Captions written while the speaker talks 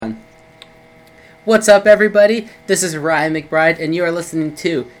What's up, everybody? This is Ryan McBride, and you are listening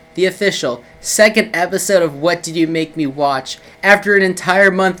to the official second episode of What Did You Make Me Watch? After an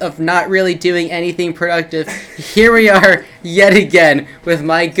entire month of not really doing anything productive, here we are yet again with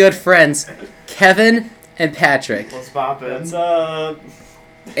my good friends, Kevin and Patrick. What's poppin'? What's up?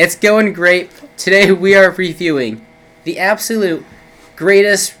 It's going great. Today we are reviewing the absolute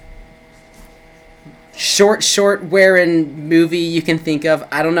greatest short wearing movie you can think of.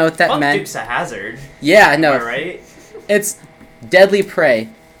 I don't know what that Fuck meant. Dukes of Hazzard. Yeah, no. Am I right? It's Deadly Prey.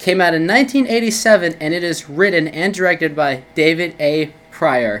 Came out in 1987, and it is written and directed by David A.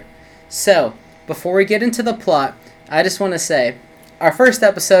 Pryor. So, before we get into the plot, I just want to say, our first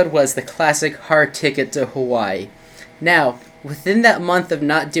episode was the classic Hard Ticket to Hawaii. Now, within that month of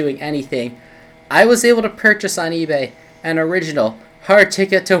not doing anything, I was able to purchase on eBay an original Hard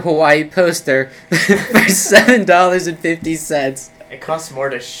Ticket to Hawaii poster for $7.50. It costs more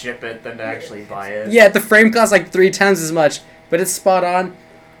to ship it than to actually buy it. Yeah, the frame costs like 3 times as much, but it's spot on.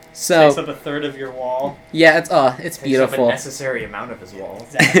 So Takes up a third of your wall. yeah, it's Takes beautiful. up a necessary amount of his wall.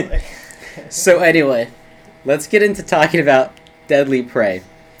 Exactly. So anyway, let's get into talking about Deadly Prey.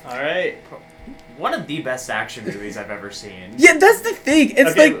 Alright. One of the best action movies I've ever seen. Yeah, that's the thing.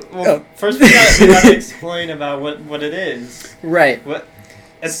 It's Okay, like well, first we gotta explain about what it is. right. What?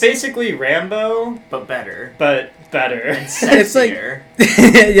 It's basically Rambo, But better. but better. And It's like- sexier.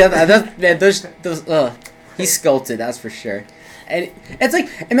 Yeah, man, those he's sculpted, that's for sure. And it's like,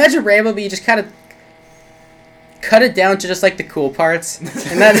 imagine Rambo, but you just kind of cut it down to just like the cool parts, and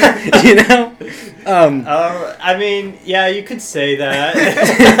that you know. I mean, yeah, you could say that.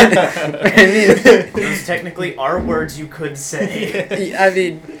 I mean, Those technically are words you could say. I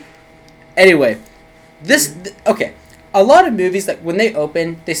mean, anyway, okay. A lot of movies, like when they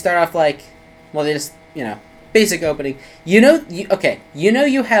open, they start off like, well, they just basic opening. You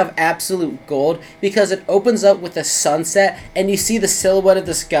have absolute gold because it opens up with a sunset and you see the silhouette of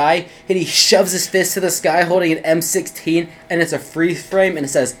this guy and he shoves his fist to the sky holding an M16 and it's a freeze frame and it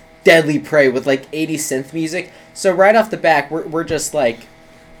says Deadly Prey with like 80 synth music. So right off the back, we're just like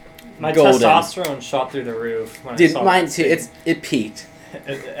My golden. testosterone shot through the roof. When I Dude, saw mine that too. scene. It peaked.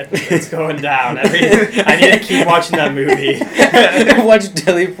 It's going down. I need to keep watching that movie. Watch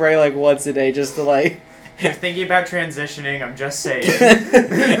Deadly Prey like once a day just to like. If you're thinking about transitioning, I'm just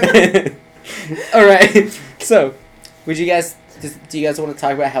saying. All right. So, do you guys want to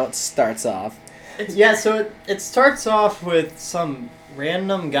talk about how it starts off? Yeah, so it starts off with some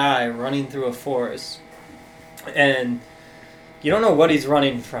random guy running through a forest, and you don't know what he's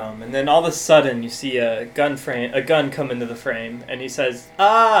running from, and then all of a sudden you see a gun come into the frame, and he says,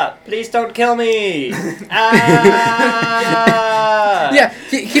 "Ah, please don't kill me!" Ah! Yeah,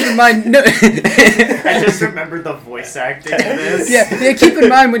 keep in mind. No. I just remembered the voice acting in this. Yeah. Keep in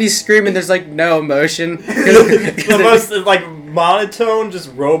mind when he's screaming, there's like no emotion. The most like monotone,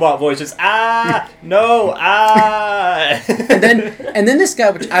 just robot voice, just no, and then this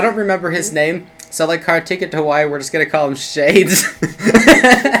guy, which I don't remember his name. So like Hard Ticket to Hawaii, we're just gonna call him Shades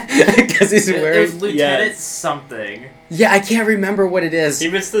because he's It wearing. was Lieutenant something. Yeah, I can't remember what it is. He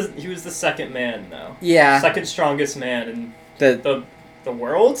was the second man though. Yeah, Second strongest man in the the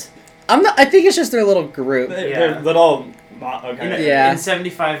world. I think it's just their little group. They're little. Okay. Yeah. In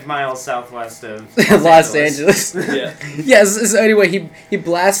 75 miles southwest of Los Angeles. Yeah. Yes. So anyway, he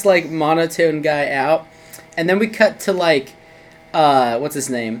blasts like monotone guy out, and then we cut to like, what's his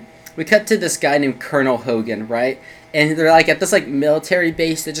name? We cut to this guy named Colonel Hogan, right? And they're like at this like military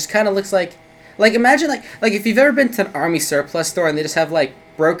base that just kind of looks like imagine like if you've ever been to an army surplus store and they just have like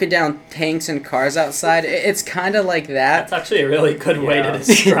broken down tanks and cars outside. It's kind of like that. That's actually a really good way to Yeah.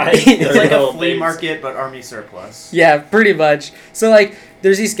 describe. It's It's like a little flea base. market, but army surplus. Yeah, pretty much. So like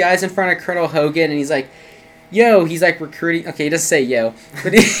there's these guys in front of Colonel Hogan and he's like, yo, he's like recruiting. Okay, he doesn't say yo,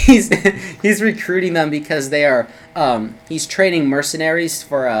 but he's recruiting them because they are he's training mercenaries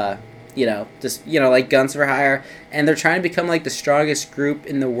for like guns for hire, and they're trying to become like the strongest group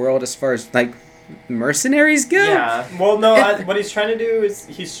in the world as far as like mercenaries go. Yeah. Well, no. What he's trying to do is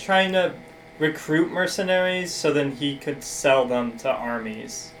he's trying to recruit mercenaries so then he could sell them to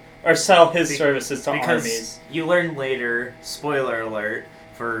armies or sell his services to Because armies. you learn later, spoiler alert,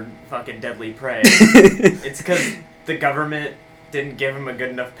 for fucking Deadly Prey, it's because the government didn't give him a good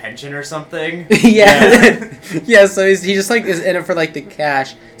enough pension or something. Yeah. Yeah, so he just like is in it for like the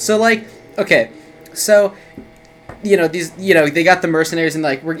cash. So like, okay, so they got the mercenaries and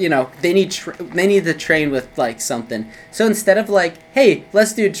like they need to train with like something. So instead of like, hey,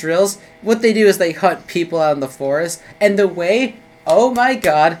 let's do drills, what they do is they hunt people out in the forest, and the way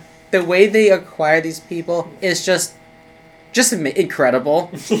they acquire these people is just incredible.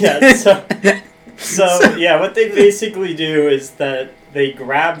 Yeah. So So, yeah, what they basically do is that they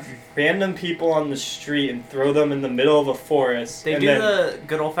grab random people on the street and throw them in the middle of a forest. They and do then, the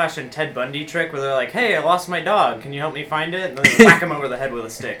good old-fashioned Ted Bundy trick where they're like, hey, I lost my dog. Can you help me find it? And then they whack him over the head with a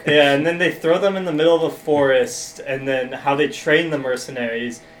stick. Yeah, and then they throw them in the middle of a forest, and then how they train the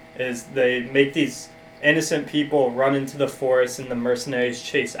mercenaries is they make these innocent people run into the forest and the mercenaries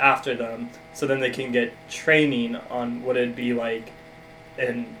chase after them, so then they can get training on what it'd be like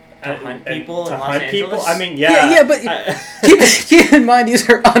To hunt people to in Los hunt people. Angeles? I mean, yeah. Yeah, but keep in mind these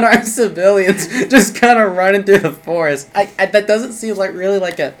are unarmed civilians just kind of running through the forest. I that doesn't seem like really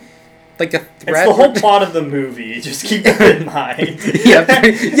like a threat. It's the whole plot of the movie. Just keep that in mind.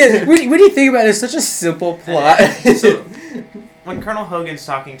 Yeah. What do you think about it? It's such a simple plot. So, when Colonel Hogan's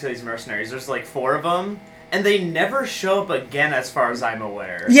talking to these mercenaries, there's like 4 of them, and they never show up again as far as I'm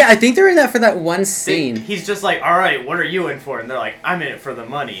aware. Yeah, I think they're in that for that one scene. He's just like, alright, what are you in for? And they're like, I'm in it for the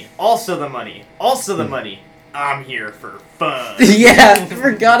money. Also the money. Also the money. I'm here for fun. Yeah, I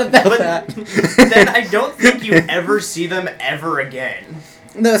forgot about But that. then I don't think you ever see them ever again.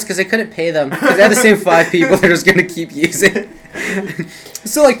 No, it's because they couldn't pay them. Because they had the same 5 people they're just going to keep using.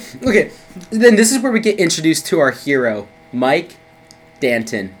 So, like, okay, then this is where we get introduced to our hero, Mike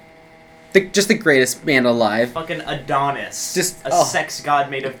Danton. Just the greatest man alive. Fucking Adonis. Just a sex god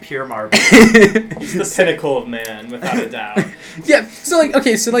made of pure marble. He's the pinnacle of man, without a doubt. Yeah, so, like,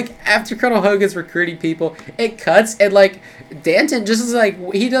 okay, so, like, after Colonel Hogan's recruiting people, it cuts, and, like, Danton just is, like,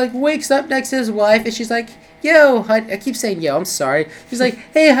 he, like, wakes up next to his wife, and she's like, yo, honey, I keep saying yo, I'm sorry. She's like,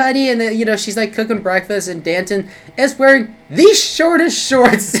 hey, honey, and then, you know, she's, like, cooking breakfast, and Danton is wearing the shortest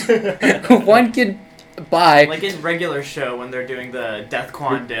shorts one can buy. Like in regular show when they're doing the Death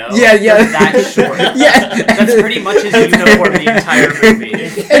Quan Do. Yeah. They're that short. Yeah. That's pretty much his uniform the entire movie.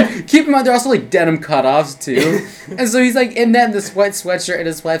 And keep in mind, they're also, like, denim cutoffs, too. And so he's, like, in that in this white sweatshirt, and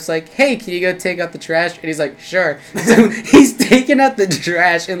his wife's like, hey, can you go take out the trash? And he's like, sure. So he's taking out the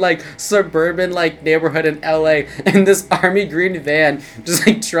trash in, like, suburban, like, neighborhood in L.A., and this army green van just,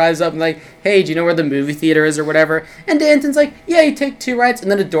 like, drives up and, like, hey, do you know where the movie theater is or whatever? And Danton's like, yeah, you take 2 rights,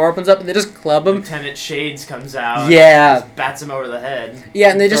 and then the door opens up, and they just club him. Lieutenant Shades comes out. Yeah. And just bats him over the head.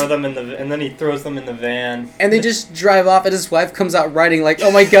 Yeah, and they just... and then he throws them in the van. And they just drive off, and his wife comes out riding, like,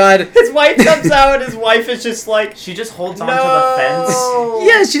 oh my god. His wife comes out, and his wife is just like, She just holds on to the fence.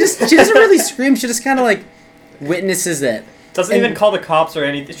 Yeah, she doesn't really scream, she just kind of, like, witnesses it. Doesn't And- even call the cops or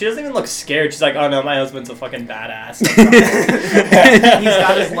anything. She doesn't even look scared. She's like, oh no, my husband's a fucking badass. He's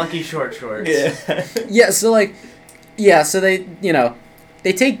got his lucky short shorts. Yeah. Yeah, so, like, yeah, so they, you know,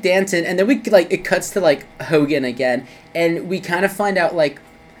 they take Danton, and then it cuts to, like, Hogan again, and we kind of find out, like,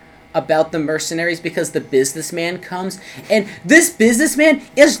 about the mercenaries because the businessman comes, and this businessman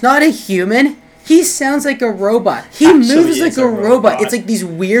is not a human. He sounds like a robot. He Actually moves like is a a robot. robot. It's like these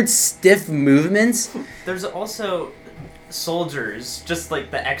weird, stiff movements. There's also soldiers, just like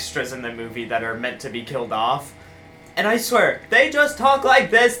the extras in the movie that are meant to be killed off. And I swear, they just talk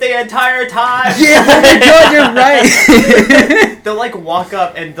like this the entire time. Yeah, oh my god, you're right. They'll like walk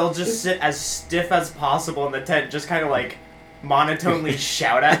up and they'll just sit as stiff as possible in the tent, just kind of like monotonely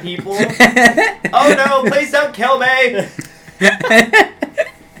shout at people. Oh no, please don't kill me!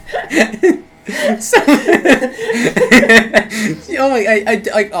 So, oh my,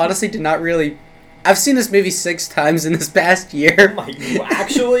 I honestly did not really. I've seen this movie 6 times in this past year. Oh my,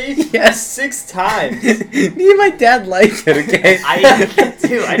 actually? Yes. 6 times. Me and my dad like it, okay? I did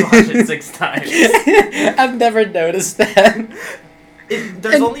too. I'd watch it 6 times. I've never noticed that.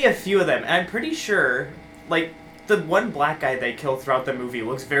 There's And- only a few of them, and I'm pretty sure, like, the one black guy they kill throughout the movie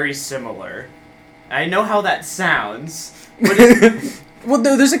looks very similar. I know how that sounds, but Well,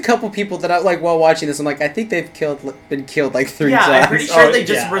 no, there's a couple people that I like while watching this. I'm like, I think they've been killed like 3 yeah, times. I'm pretty sure Oh, they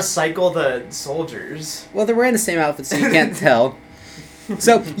just yeah. recycle the soldiers. Well, they're wearing the same outfit, so you can't tell.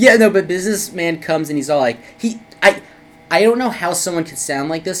 So yeah, no, but businessman comes and he's all like, I don't know how someone could sound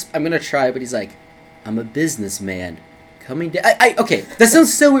like this. I'm gonna try, but he's like, I'm a businessman coming down. Okay, that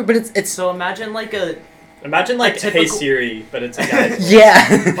sounds so weird, but it's So imagine like Imagine like typical- Hey Siri, but it's a guy. yeah.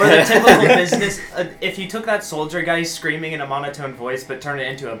 or the typical business. If you took that soldier guy screaming in a monotone voice, but turned it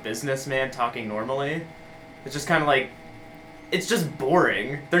into a businessman talking normally, it's just kind of like, it's just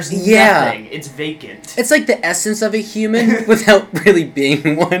boring. There's Yeah. nothing. It's vacant. It's like the essence of a human without really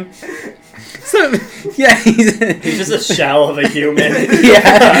being one. So yeah, He's just a shell of a human.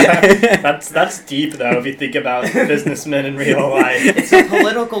 Yeah. That's deep though if you think about businessmen in real life. It's a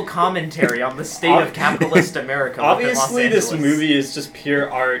political commentary on the state of capitalist America. Obviously, within Los this Angeles. movie is just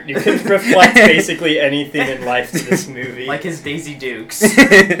pure art. You can reflect basically anything in life to this movie. Like his Daisy Dukes.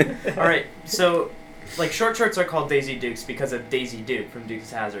 Alright, so like short shorts are called Daisy Dukes because of Daisy Duke from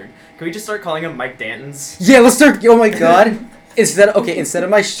Dukes Hazzard. Can we just start calling them Mike Dantons? Yeah, let's start. Oh my god. Instead of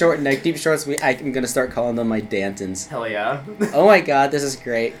my short neck deep shorts, I'm gonna start calling them my Dantons. Hell yeah. Oh my god, this is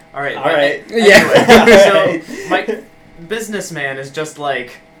great. All right. Yeah. Anyway, so my businessman is just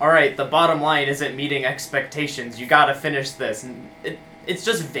like, all right, the bottom line isn't meeting expectations. You gotta finish this. And it's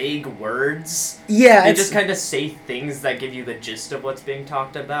just vague words. Yeah, They just kind of say things that give you the gist of what's being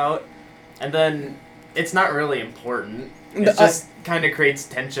talked about, and then it's not really important. It just kind of creates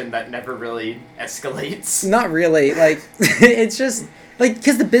tension that never really escalates. not really. Like, it's just like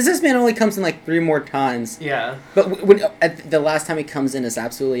because the businessman only comes in like 3 more times. Yeah. But when the last time he comes in is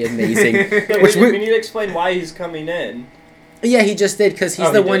absolutely amazing. Yeah, we need to explain why he's coming in. Yeah, he just did because he's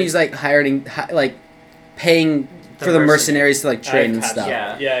Oh, the he one did? who's like paying for the mercenaries to like train and stuff.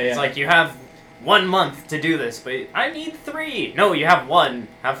 Yeah. Yeah. It's like, you have 1 month to do this, but I need 3. No, you have 1.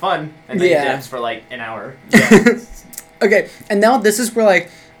 Have fun. And then Yeah. dips for like an hour. Okay, and now this is where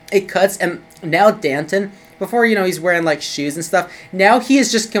like it cuts, and now Danton, before he's wearing like shoes and stuff. Now he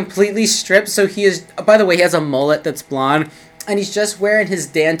is just completely stripped. So he is. By the way, he has a mullet that's blonde, and he's just wearing his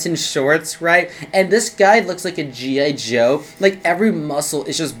Danton shorts, right? And this guy looks like a GI Joe. Like every muscle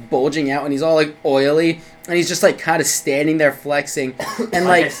is just bulging out, and he's all like oily, and he's just like kind of standing there flexing, and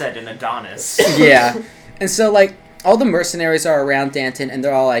like I like said, an Adonis. yeah, and so like. All the mercenaries are around Danton, and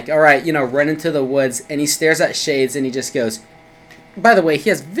they're all like, all right, run into the woods. And he stares at Shades, and he just goes... By the way, he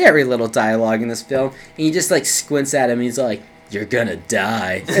has very little dialogue in this film. And he just, like, squints at him, and he's like, you're gonna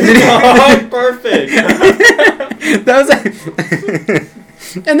die. And then Oh, perfect. that was like...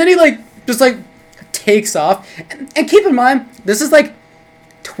 and then he, like, just, like, takes off. And keep in mind, this is, like,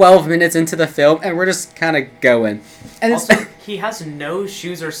 12 minutes into the film, and we're just kind of going. And it's... Also, he has no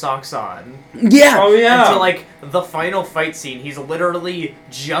shoes or socks on. yeah! Oh yeah. Until, like, the final fight scene, he's literally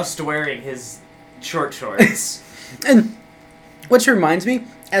just wearing his short shorts. And which reminds me,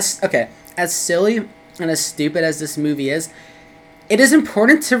 as silly and as stupid as this movie is, it is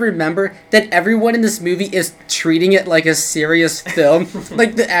important to remember that everyone in this movie is treating it like a serious film.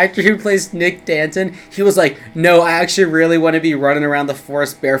 Like the actor who plays Nick Danton, he was like, no, I actually really want to be running around the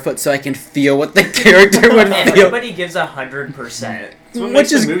forest barefoot so I can feel what the character would feel. Everybody gives 100%. That's what Which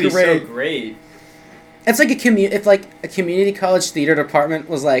makes is the movie great. so great. It's like if like a community college theater department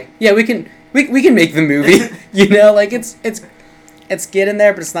was like, yeah, we can make the movie. Like it's getting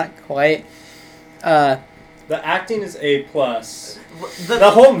there, but it's not quite. The acting is A+. The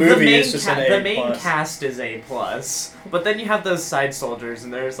whole movie is just an A+. The main cast is A+, but then you have those side soldiers,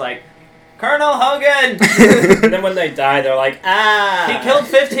 and there's like, Colonel Hogan! And then when they die, they're like, ah! He killed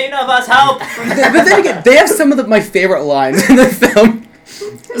 15 of us, help! But then again, they have some of my favorite lines in the film.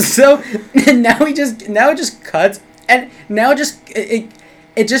 So and now it just cuts, and now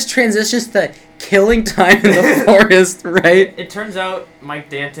it just transitions to killing time in the forest, right? It turns out Mike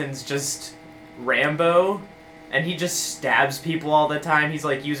Danton's just Rambo, and he just stabs people all the time. He's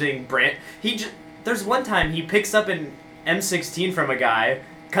like using there's one time he picks up an M16 from a guy,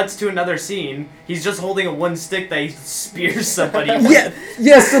 cuts to another scene, he's just holding a one stick that he spears somebody with.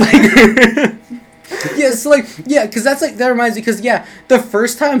 Because that reminds me, because the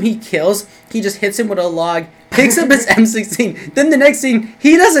first time he kills, he just hits him with a log, picks up his M16, then the next scene,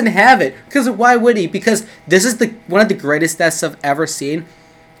 he doesn't have it, because why would he? Because this is one of the greatest deaths I've ever seen.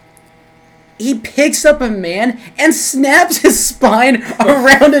 He picks up a man and snaps his spine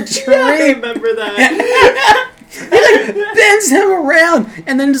around a tree. I remember that. He like bends him around,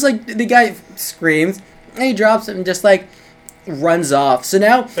 and then just like the guy screams, and he drops it and just like runs off. So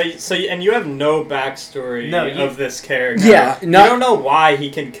now, And you have no backstory of this character. Yeah, you don't know why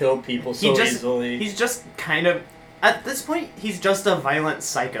he can kill people so easily. He's just kind of, at this point, he's just a violent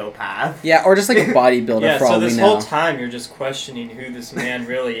psychopath. yeah, or just like a bodybuilder Yeah, for all so we this know. whole time you're just questioning who this man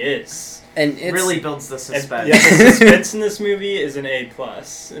really is. And It really builds the suspense. Yeah, the suspense in this movie is an A+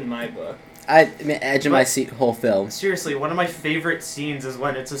 in my book. edge of my seat whole film. Seriously, one of my favorite scenes is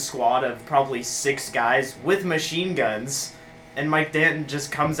when it's a squad of probably 6 guys with machine guns, and Mike Danton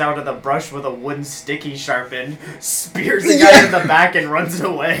just comes out of the brush with a wooden stick he sharpened, spears the guy in the back, and runs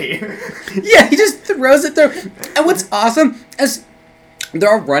away. Yeah, he just throws it through. And what's awesome is they're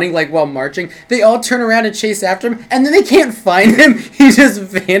all running like while marching. They all turn around and chase after him, and then they can't find him. He just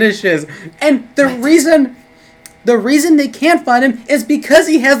vanishes. And the reason they can't find him is because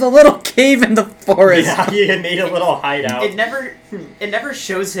he has a little cave in the forest. Yeah, he made a little hideout. It never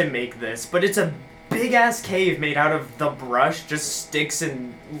shows him make this, but it's a big ass cave made out of the brush, just sticks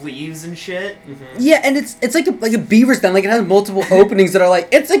and leaves and shit. Mm-hmm. Yeah, and it's like a beaver's den. Like it has multiple openings that are like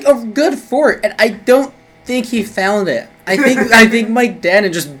it's like a good fort. And I don't think he found it. I think Mike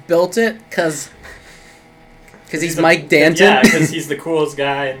Danton just built it because because he's Mike Danton. Yeah, because he's the coolest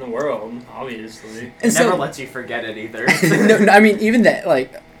guy in the world, obviously. And It never lets you forget it either. no, I mean, even that,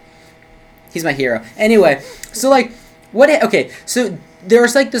 like, he's my hero. Anyway, so, like, okay, so there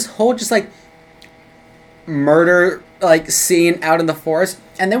was, like, this whole just, like, murder, like, scene out in the forest,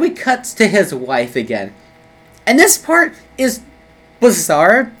 and then we cut to his wife again. And this part is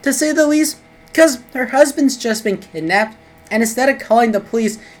bizarre, to say the least, because her husband's just been kidnapped, and instead of calling the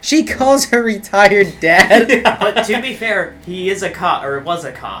police, she calls her retired dad. But to be fair, he is a cop, or was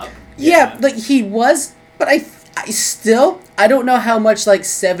a cop. Yeah, like, he was, but I don't know how much, like,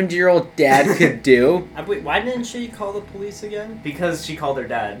 70-year-old dad could do. Wait, why didn't she call the police again? Because she called her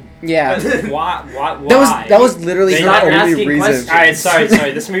dad. Yeah. Why? That was literally They her not only asking reason. questions. Alright,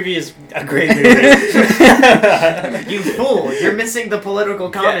 sorry. This movie is a great movie. You fool! You're missing the political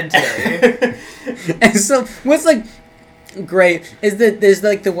commentary. And so, what's, like, great is that there's,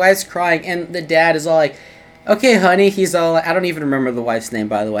 like, the wife's crying, and the dad is all like, okay, honey, he's all like, I don't even remember the wife's name,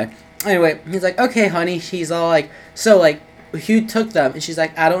 by the way. Anyway, he's like, okay, honey, she's all like, so, like, who took them? And she's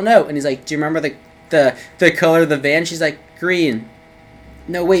like, I don't know. And he's like, do you remember the color of the van? She's like, green.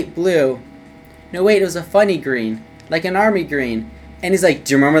 No, wait, blue. No, wait, it was a funny green. Like an army green. And he's like,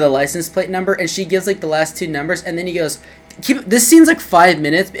 do you remember the license plate number? And she gives, like, the last two numbers, and then he goes, this scene's, like, 5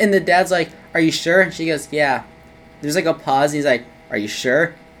 minutes, and the dad's like, are you sure? And she goes, yeah. There's, like, a pause, and he's like, are you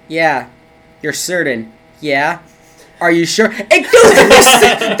sure? Yeah. You're certain? Yeah. Are you sure? It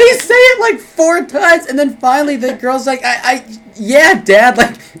goes. They say it like 4 times, and then finally the girl's like, yeah, Dad.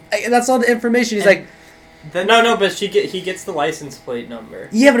 Like, that's all the information. He's like, no, but he gets the license plate number.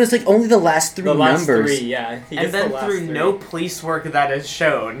 yeah, but it's like only the last 3 The last numbers. 3, yeah. He And gets then the last through 3. no police work that is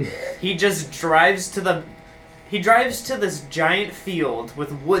shown, he just drives to this giant field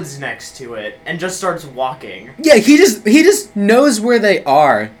with woods next to it and just starts walking. Yeah, he just knows where they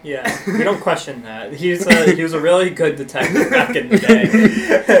are. Yeah, we don't question that. He was a really good detective back in the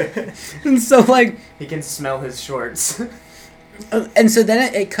day. And so, like, He can smell his shorts. and so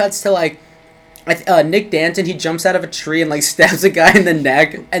then it cuts to, like, Nick Danton. He jumps out of a tree and, like, stabs a guy in the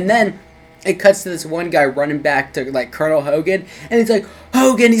neck, and then it cuts to this one guy running back to, like, Colonel Hogan, and he's like,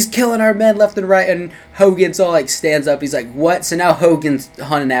 Hogan, he's killing our men left and right, and Hogan's all, like, stands up. He's like, what? So now Hogan's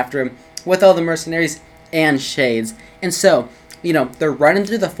hunting after him with all the mercenaries and Shades. And so, you know, they're running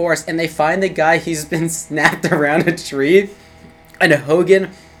through the forest, and they find the guy who's been snapped around a tree, and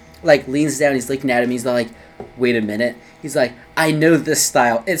Hogan, like, leans down, he's looking at him, he's like, wait a minute. He's like, I know this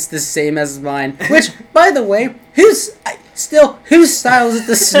style. It's the same as mine. Which, by the way, whose style is it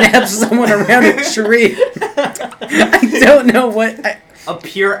to snap someone around a tree? I don't know what. A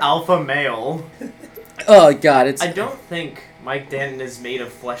pure alpha male. Oh God, it's. I don't think Mike Danton is made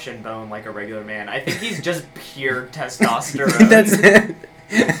of flesh and bone like a regular man. I think he's just pure testosterone. That's it.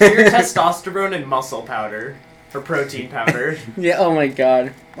 Pure testosterone and muscle powder. Or protein powder. Yeah. Oh my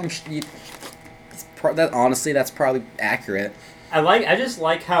God. Honestly, that's probably accurate. I just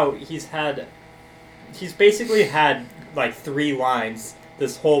like how he's basically had like 3 lines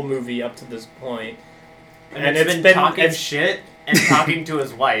this whole movie up to this point. And it's been talking shit and talking to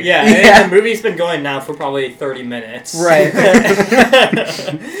his wife. Yeah, Yeah. the movie's been going now for probably 30 minutes. Right.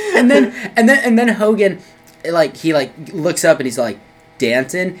 and then Hogan, he looks up and he's like,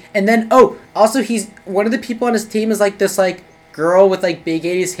 Danton, and then also he's one of the people on his team is like this like girl with like big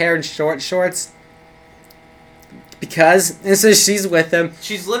 80s hair and short shorts. And so she's with him.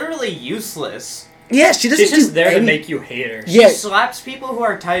 She's literally useless. Yeah, she doesn't. She's just do there any... to make you hate her. Yeah. She slaps people who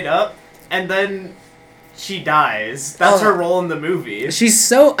are tied up, and then she dies. That's her role in the movie. She's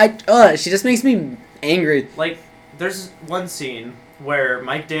so she just makes me angry. Like, there's one scene where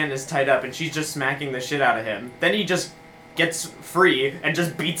Mike Dan is tied up, and she's just smacking the shit out of him. Then he just gets free and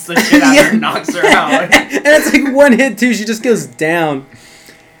just beats the shit out of her and knocks her out. And it's like one hit too. She just goes down.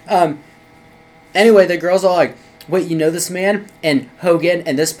 Anyway, the girl's all like, wait, you know this man? And Hogan,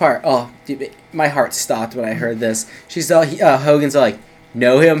 and this part, dude, my heart stopped when I heard this. She's all, Hogan's all like,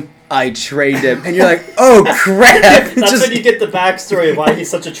 know him? I trained him. And you're like, oh crap! That's when you get the backstory of why he's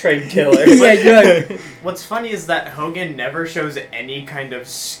such a trained killer. Yeah, you're like, What's funny is that Hogan never shows any kind of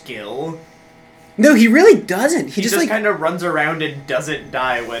skill. no, he really doesn't. He just like kind of runs around and doesn't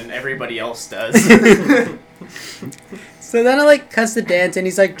die when everybody else does. So then it cuts to Danton.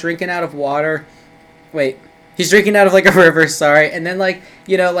 He's drinking out of water. Wait. He's drinking out of a river, sorry. And then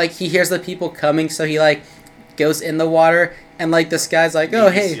he hears the people coming, so he goes in the water, and this guy's like, oh,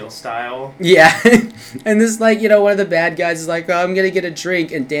 Navy hey. SEAL style. Yeah. And this one of the bad guys is like, oh, I'm gonna get a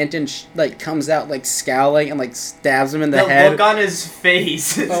drink, and Danton comes out scowling and stabs him in the head. The look on his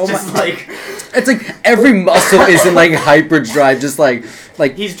face is Oh just it's every muscle is in hyperdrive, just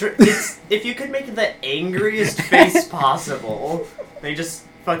Like it's if you could make the angriest face possible, they just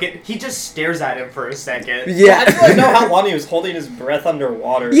he just stares at him for a second. yeah. I didn't really know how long he was holding his breath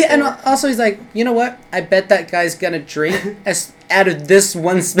underwater. Yeah, and also he's like, you know what? I bet that guy's gonna drink out of this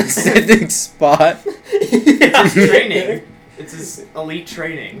one specific spot. It's his training. It's his elite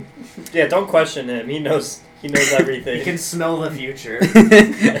training. Yeah, don't question him. He knows everything. He can smell the future.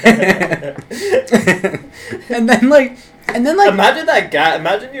 and then like imagine that guy.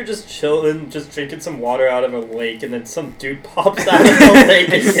 Imagine you're just chilling, just drinking some water out of a lake, and then some dude pops out of the lake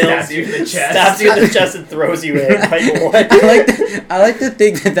and Stabs you in the chest. stabs you in the chest, and throws you in. Like what? I like to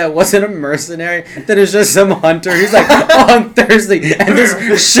think that wasn't a mercenary. That is just some hunter who's like, oh, I'm thirsty, and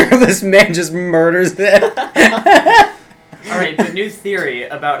this shirtless man just murders him. Alright, but new theory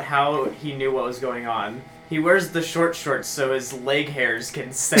about how he knew what was going on. He wears the short shorts so his leg hairs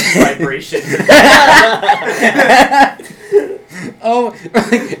can sense vibrations. Oh,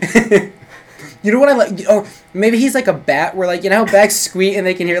 you know what I like? Or maybe he's like a bat, where like, you know how bats squeak and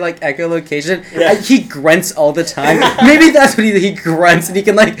they can hear like echolocation. Yeah. He grunts all the time. Maybe that's what he grunts, and he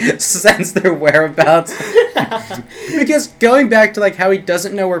can like sense their whereabouts. Because going back to like how he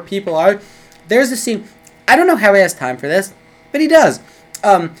doesn't know where people are, there's a scene. I don't know how he has time for this, but he does.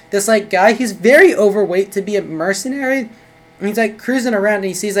 This like guy, he's very overweight to be a mercenary. And he's like cruising around and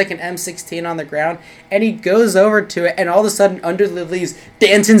he sees like an M16 on the ground, and he goes over to it, and all of a sudden under the leaves,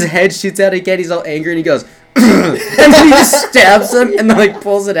 Danton's head shoots out again. He's all angry and he goes, and then he just stabs him and then like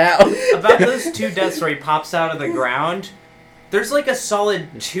pulls it out. About those two deaths where he pops out of the ground, there's like a solid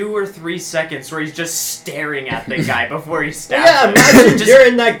 2 or 3 seconds where he's just staring at the guy before he stabs Yeah, him. imagine you're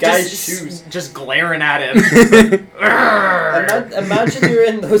in that guy's shoes. Just glaring at him. Imagine you're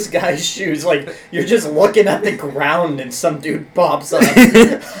in those guys' shoes, like you're just looking at the ground and some dude pops up.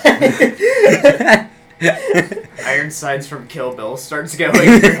 Ironsides from Kill Bill starts going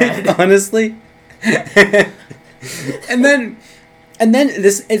in your head. Honestly. and then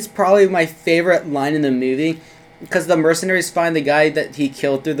this is probably my favorite line in the movie, because the mercenaries find the guy that he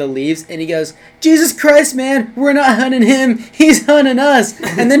killed through the leaves, and he goes, "Jesus Christ, man, we're not hunting him, he's hunting us."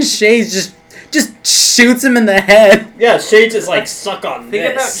 And then Shades just shoots him in the head. Yeah, Shades is like, suck on Think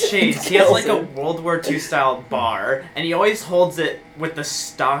about this. Shades. He has like a World War II style bar, and he always holds it with the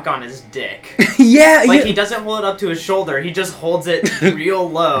stock on his dick. Yeah, Like, he doesn't hold it up to his shoulder, he just holds it real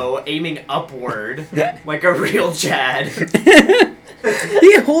low, aiming upward, like a real Chad.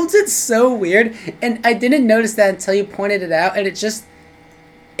 he holds it so weird, and I didn't notice that until you pointed it out, and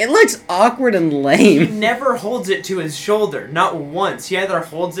it looks awkward and He lame. never holds it to his shoulder, not once. He either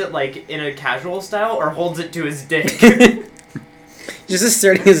holds it, like, in a casual style, or holds it to his dick. Just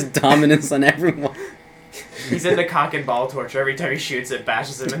asserting his dominance on everyone. He's into cock and ball torture. Every time he shoots it,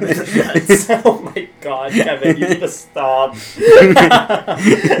 bashes him in the nuts. Oh my god, Kevin, you need to stop.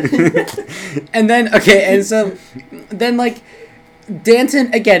 And then like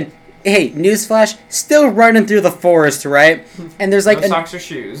Danton again. Hey, newsflash! Still running through the forest, right? And there's like No socks or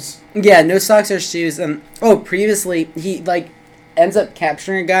shoes. yeah, no socks or shoes. And previously he like ends up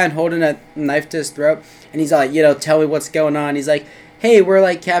capturing a guy and holding a knife to his throat. And he's like, tell me what's going on. He's like, hey, we're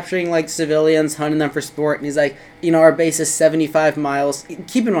like capturing like civilians, hunting them for sport. And he's like, our base is 75 miles.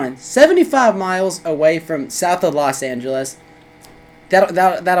 Keep in mind, 75 miles away from south of Los Angeles.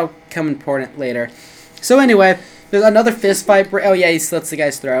 That'll come important later. So anyway, there's another fist fight. Oh yeah, he slits the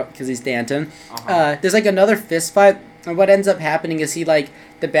guy's throat because he's Danton. There's like another fist fight, and what ends up happening is the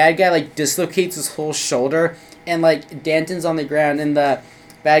bad guy like dislocates his whole shoulder, and like Danton's on the ground, and the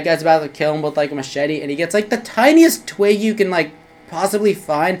bad guy's about to kill him with like a machete, and he gets like the tiniest twig you can like possibly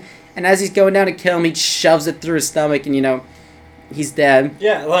find, and as he's going down to kill him, he shoves it through his stomach, and he's dead.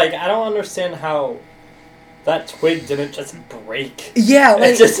 Yeah, like, I don't understand how that twig didn't just break. Yeah,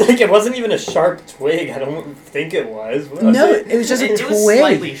 like It's just like, it wasn't even a sharp twig. I don't think it was. no, it was just a It twig. was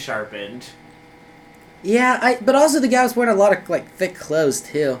slightly sharpened. Yeah, but also the guy was wearing a lot of like thick clothes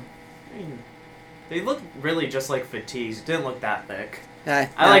too. I mean, they look really just like fatigues. It didn't look that thick. I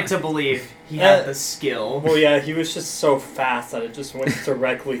No. like to believe he had the skill. Well, yeah, he was just so fast that it just went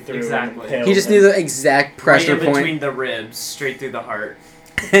directly through. Exactly. And impaled He just him. knew the exact pressure right in between point. the ribs, straight through the heart.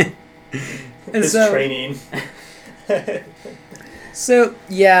 And His so, training. so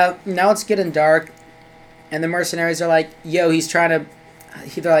yeah, now it's getting dark, and the mercenaries are like, "Yo, he's trying to,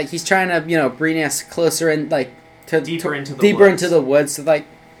 bring us closer and like Deeper into the deeper woods. into the woods. So like,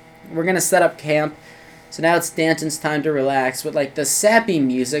 we're gonna set up camp. So now it's Danton's time to relax. But like the sappy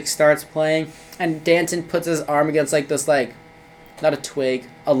music starts playing, and Danton puts his arm against like this like, not a twig,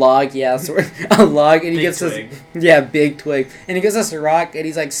 a log. Yeah, a log, and he Big gets twig. this big twig, and he gets this rock, and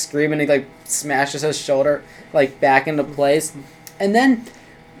he's like screaming, and he like smashes his shoulder like back into place, And then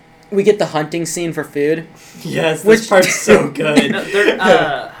we get the hunting scene for food. Yes, Which- this part's so good.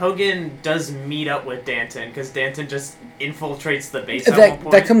 No, Hogan does meet up with Danton because Danton just infiltrates the base at one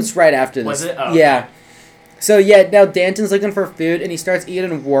point. That comes right after this. Was it? Oh, yeah. So yeah, now Danton's looking for food and he starts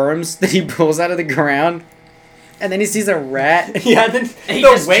eating worms that he pulls out of the ground. And then he sees a rat. Yeah, then And he the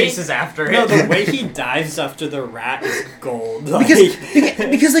just way chases after it. no, the way he dives after the rat is gold. Like,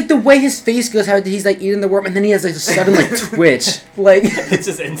 Because like the way his face goes, how he's like eating the worm, and then he has like a sudden like twitch, like. it's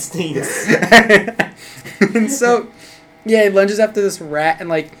his instincts. And so, yeah, he lunges after this rat and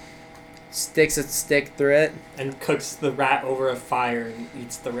like sticks a stick through it. And cooks the rat over a fire and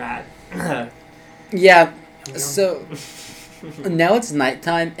eats the rat. Yeah. So now it's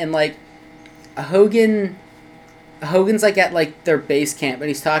nighttime and like Hogan's like at like their base camp and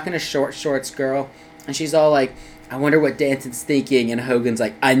he's talking to Short Shorts girl and she's all like, I wonder what Danton's thinking, and Hogan's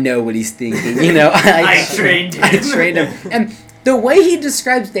like, I know what he's thinking, you know. I trained him. I trained him. And the way he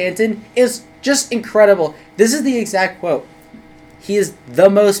describes Danton is just incredible. This is the exact quote. He is the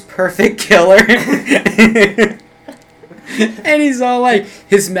most perfect killer. And he's all like,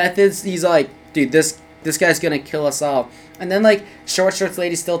 his methods, he's all like, dude, this guy's gonna kill us all. And then like Short Shorts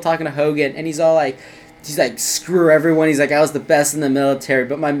lady's still talking to Hogan and he's like, screw everyone. He's like, I was the best in the military,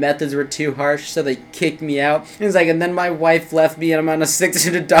 but my methods were too harsh, so they kicked me out. And he's like, and then my wife left me and I'm on a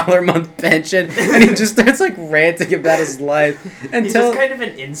 $600 a month pension. And he just starts like ranting about his life. He's just kind of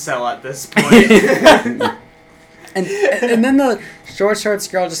an incel at this point. and then the Short Shorts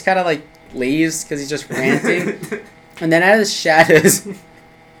girl just kind of like leaves because he's just ranting. And then out of the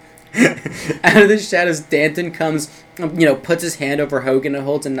shadows, Danton comes, puts his hand over Hogan and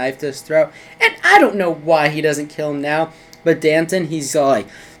holds a knife to his throat. And I don't know why he doesn't kill him now, but Danton, he's all like,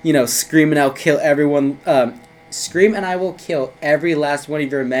 screaming, I'll kill everyone, scream and I will kill every last one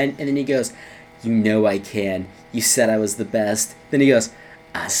of your men. And then he goes, you know I can. You said I was the best. Then he goes,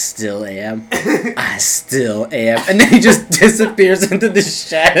 I still am. I still am. And then he just disappears into the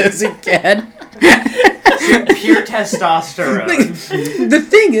shadows again. Pure testosterone. The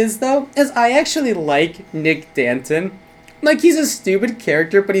thing is, though, is I actually like Nick Danton. Like, he's a stupid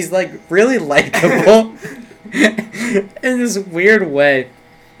character, but he's, like, really likable. In this weird way.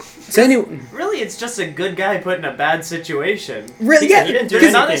 So anyway... Really, it's just a good guy put in a bad situation. Really, yeah. He didn't do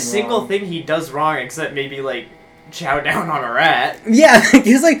There's not a anything single wrong. thing he does wrong except maybe, like, chow down on a rat. Yeah,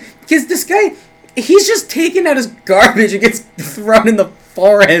 because this guy, he's just taking out his garbage and gets thrown in the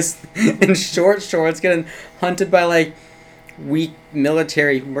forest in Short Shorts, getting hunted by, like, weak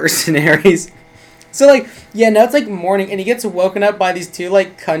military mercenaries. So, like, yeah, now it's, like, morning, and he gets woken up by these two,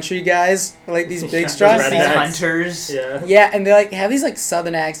 like, country guys, like, these big Yeah, straws. These rednecks. hunters. Yeah. Yeah, and they, like, have these, like,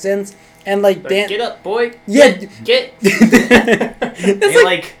 southern accents, and, like, Dan... Get up, boy. Yeah. Get. It's He,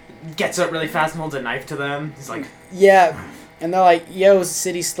 like, gets up really fast and holds a knife to them. He's like, yeah, and they're like, yo,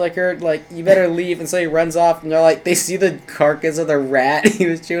 city slicker, like, you better leave. And so he runs off, and they're like, they see the carcass of the rat he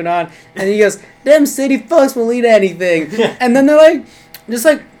was chewing on, and he goes, them city folks will eat anything. And then they're like, just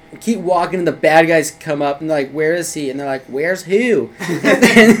like, keep walking, and the bad guys come up, and they're like, where is he? And they're like, where's who?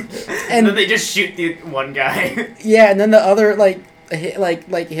 and then they just shoot the one guy. Yeah, and then the other, like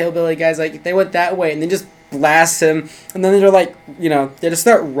hillbilly guys, like, they went that way, and they just blast him, and then they're like, they just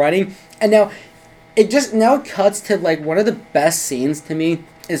start running, and now it cuts to, like, one of the best scenes to me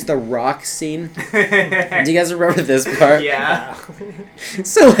is the rock scene. Do you guys remember this part? Yeah.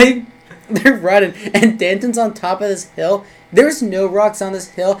 So, like, they're running, and Danton's on top of this hill. There's no rocks on this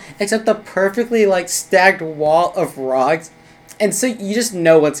hill except the perfectly, like, stacked wall of rocks. And so you just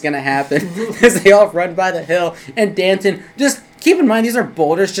know what's going to happen as they all run by the hill. And Danton, just keep in mind, these are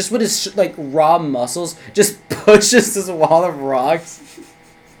boulders, just with his, like, raw muscles, just pushes this wall of rocks.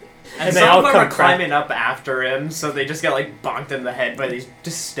 And they some all of them come are climbing up after him, so they just get, like, bonked in the head by these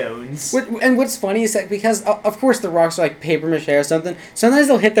just stones. And what's funny is that because, of course, the rocks are, like, paper mache or something, sometimes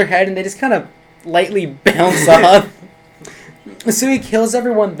they'll hit their head and they just kind of lightly bounce off. So he kills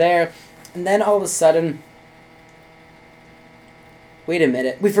everyone there, and then all of a sudden... Wait a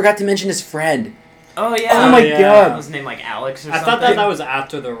minute. We forgot to mention his friend. Oh, yeah. Oh, my yeah. God. Was his name, like, Alex or I something? thought that was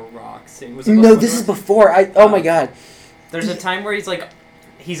after the rock scene. Was it No, before this the is rock? before. Oh, my God. There's a time where he's, like,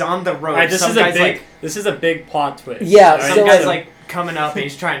 he's on the road. Alright, this Some is a guy's, big. like, This is a big plot twist. Yeah, Alright, some so, guy's, like- like, coming up and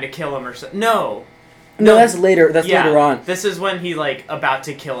he's trying to kill him or something. No. No, that's later. That's Yeah, later on. This is when he, like, about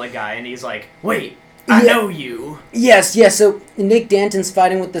to kill a guy and he's like, wait, I Yeah. know you. Yes. So Nick Danton's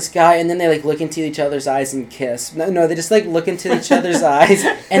fighting with this guy, and then they, like, look into each other's eyes and kiss. No, they just, like, look into each other's eyes,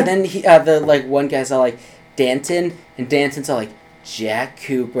 and then the, like, one guy's all like, Danton, and Danton's all like, Jack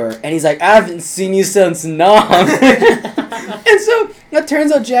Cooper. And he's like, I haven't seen you since Nam. And so it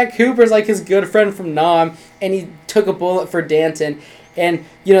turns out Jack Cooper's like his good friend from Nam, and he took a bullet for Danton. And,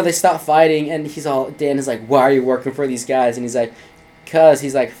 they stop fighting, and Dan is like, why are you working for these guys? And he's like, because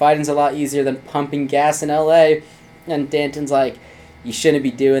he's like, fighting's a lot easier than pumping gas in LA. And Danton's like, you shouldn't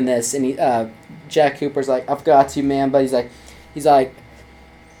be doing this. And Jack Cooper's like, I've got to, man. But he's like,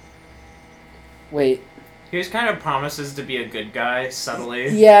 wait. He just kind of promises to be a good guy, subtly.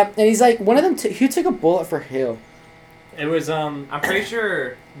 Yeah, and he's like, one of them, who took a bullet for who? It was, I'm pretty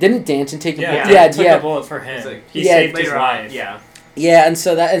sure... Didn't Danton take a bullet? Yeah, took a bullet for him. He saved his life. Yeah. Yeah, and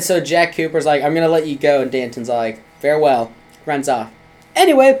so Jack Cooper's like, I'm going to let you go, and Danton's like, farewell. Runs off.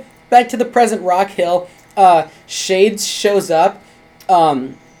 Anyway, back to the present Rock Hill. Shades shows up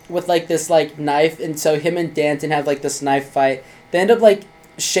with, like, this, like, knife, and so him and Danton have, like, this knife fight. They end up, like,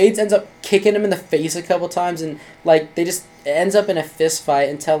 Shades ends up kicking him in the face a couple times, and, like, it ends up in a fist fight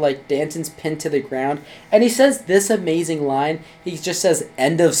until, like, Danton's pinned to the ground. And he says this amazing line. He just says,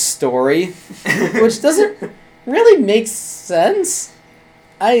 end of story, which doesn't really make sense.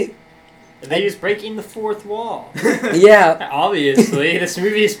 He's breaking the fourth wall. Yeah. Obviously, this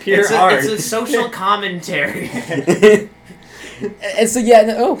movie is pure art. It's a social commentary. And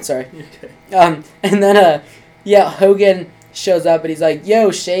so, sorry. And then, Hogan shows up, and he's like,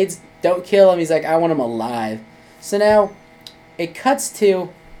 yo, Shades, don't kill him. He's like, I want him alive. So now, it cuts to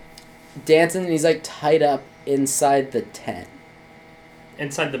Danton, and he's, like, tied up inside the tent.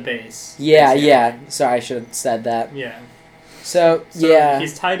 Inside the base. Yeah. Sorry, I should have said that. Yeah. So yeah.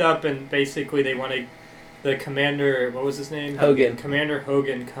 He's tied up, and basically they want to... The commander... What was his name? Hogan. Commander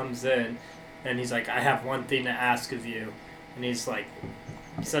Hogan comes in, and he's like, I have one thing to ask of you. And he's like...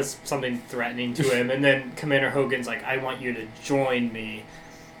 He says something threatening to him, and then Commander Hogan's like, I want you to join me.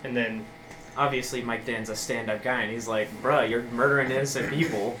 And then... Obviously, Mike Dan's a stand-up guy, and he's like, bruh, you're murdering innocent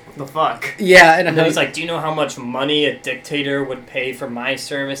people. What the fuck? Yeah, and then he's like, do you know how much money a dictator would pay for my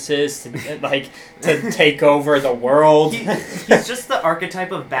services to take over the world? He's just the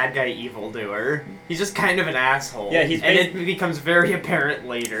archetype of bad guy evildoer. He's just kind of an asshole. Yeah, and it becomes very apparent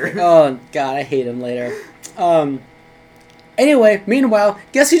later. Oh, God, I hate him later. Anyway, meanwhile,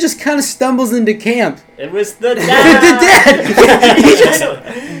 guess who just kind of stumbles into camp? It was the dad! The dad! He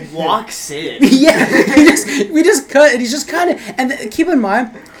just walks in. Yeah, we just cut, and he's just kind of... And keep in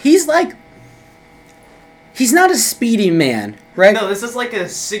mind, he's like... He's not a speedy man, right? No, this is like a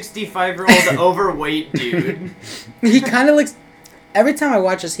 65-year-old overweight dude. He kind of looks... Every time I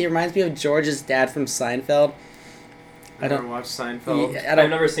watch this, he reminds me of George's dad from Seinfeld. I don't watch Seinfeld.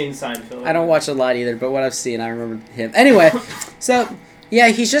 I've never seen Seinfeld. I don't watch a lot either, but what I've seen, I remember him. Anyway, so, yeah,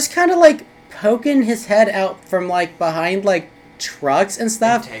 he's just kind of, like, poking his head out from, like, behind, like, trucks and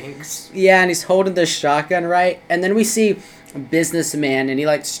stuff. Tanks. Yeah, and he's holding the shotgun, right? And then we see a businessman, and he,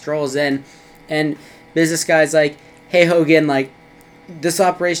 like, strolls in, and business guy's like, hey, Hogan, like, this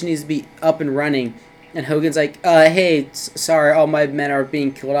operation needs to be up and running. And Hogan's like, hey, sorry, all my men are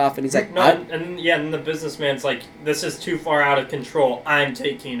being killed off. And he's like, and the businessman's like, this is too far out of control. I'm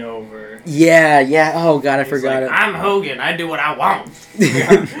taking over. Yeah. Oh, God, I forgot it. I'm Hogan. I do what I want.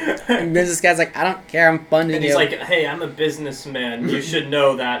 And business guy's like, I don't care. I'm funding and he's like, hey, I'm a businessman. You should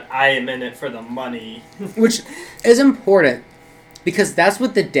know that I am in it for the money. Which is important because that's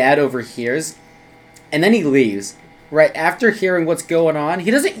what the dad overhears. And then he leaves. Right after hearing what's going on, he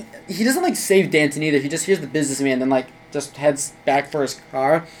doesn't like save Danton either. He just hears the businessman, then like just heads back for his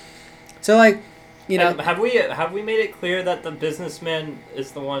car. So like, you know, have we made it clear that the businessman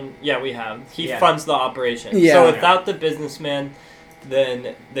is the one? Yeah, we have. He funds the operation. Yeah. So without the businessman,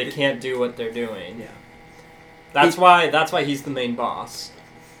 then they can't do what they're doing. Yeah. That's why he's the main boss.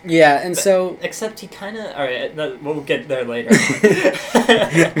 Yeah, and so... Except he kind of... Alright, we'll get there later.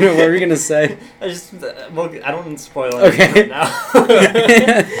 What were we going to say? I don't want to spoil anything now.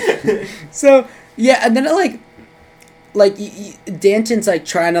 So, yeah, and then Danton's, like,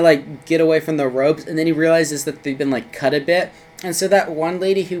 trying to, like, get away from the ropes, and then he realizes that they've been, like, cut a bit. And so that one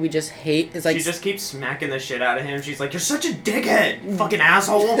lady who we just hate is like... She just keeps smacking the shit out of him. She's like, you're such a dickhead, fucking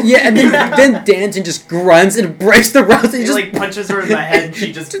asshole. Yeah, and then Danton just grunts and breaks the ropes. And he like punches her in the head and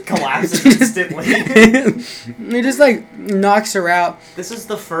she just collapses instantly. He just like knocks her out. This is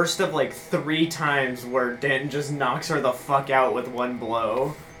the first of like 3 times where Danton just knocks her the fuck out with one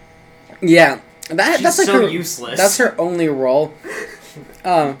blow. Yeah. That's like so her, useless. That's her only role.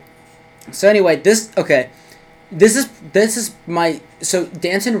 So anyway, This is my... So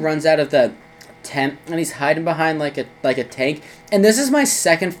Danton runs out of the tent and he's hiding behind like a tank. And this is my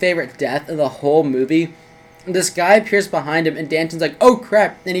second favorite death of the whole movie. This guy appears behind him and Danton's like, oh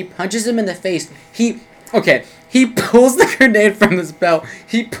crap, and he punches him in the face. He He pulls the grenade from his belt.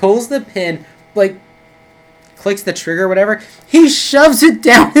 He pulls the pin, like, clicks the trigger or whatever. He shoves it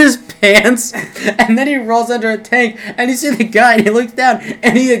down his pants, and then he rolls under a tank, and you see the guy, and he looks down,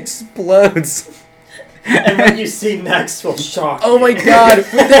 and he explodes. And what you see next will shock Oh you. my god.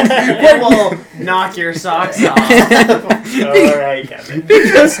 It will knock your socks off. Alright, Kevin.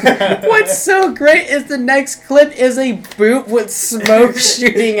 Because what's so great is the next clip is a boot with smoke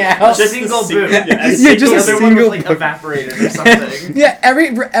shooting out. Just single the boot. yeah, Yeah, just The a other one single was like boot. evaporated or something. Yeah,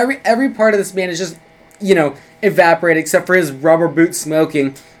 every part of this man is just, evaporated except for his rubber boot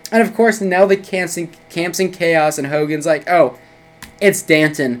smoking. And of course, now the camps in chaos, and Hogan's like, oh, it's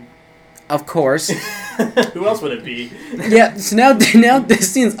Danton. Of course. Who else would it be? Yeah, so now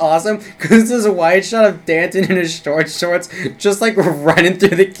this scene's awesome because this is a wide shot of Danton in his shorts, just like running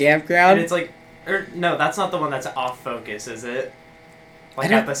through the campground. And it's like, no, that's not the one that's off focus, is it? Like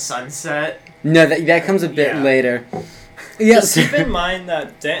don't- at the sunset. No, that comes a bit Yeah. later. Just Yes. keep in mind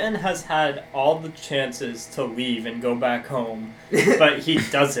that Danton has had all the chances to leave and go back home, but he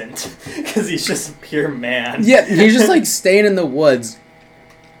doesn't because he's just a pure man. Yeah, he's just like staying in the woods.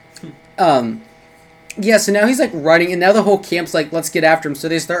 Yeah, so now he's like running, and now the whole camp's like, let's get after him. So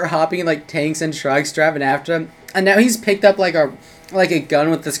they start hopping in like tanks and trucks, driving after him. And now he's picked up like a gun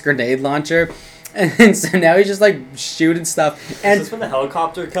with this grenade launcher, and so now he's just like shooting stuff. Is And this when the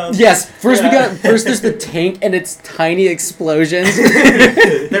helicopter comes? yes, first Yeah. first there's the tank and its tiny explosions.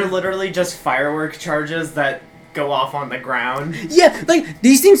 They're literally just firework charges that go off on the ground. Yeah, like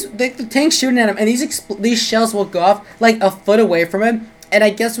these things, the tank's shooting at him, and these shells will go off like a foot away from him. And I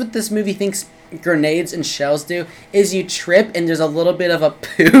guess what this movie thinks grenades and shells do is you trip and there's a little bit of a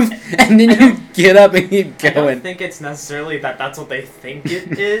poof, and then you get up and keep I don't going. think it's necessarily that's what they think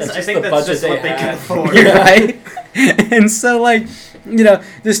it is. That's I just think the that's budget just what they they can had. afford. You're right. And so like,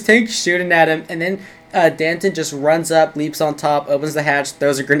 this tank's shooting at him, and then Danton just runs up, leaps on top, opens the hatch,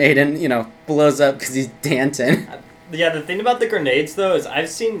 throws a grenade, and blows up because he's Danton. Yeah, the thing about the grenades though is I've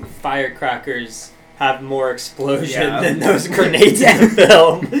seen firecrackers have more explosion Yeah. than those grenades in the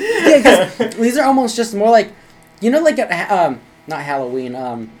film. Yeah, because these are almost just more like, like at not Halloween.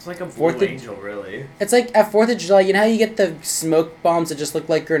 It's like a Blue Fourth of- Angel, really. It's like at 4th of July. You know how you get the smoke bombs that just look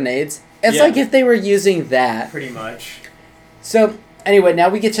like grenades? It's Yeah. like if they were using that. Pretty much. So anyway, now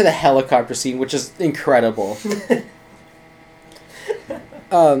we get to the helicopter scene, which is incredible.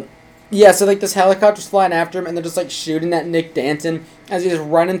 Yeah, so like this helicopter's flying after him, and they're just like shooting at Nick Danton as he's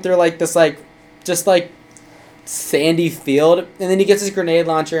running through like this just like sandy field, and then he gets his grenade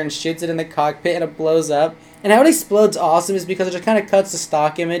launcher and shoots it in the cockpit, and it blows up. And how it explodes awesome is because it just kind of cuts the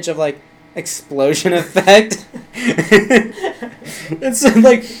stock image of like explosion effect. And so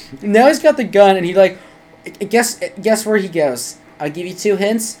like now he's got the gun, and he like guess where he goes. I'll give you 2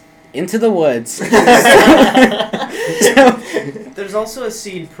 hints. Into the woods. So, There's also a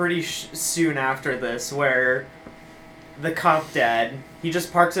scene pretty soon after this where the cop dad, he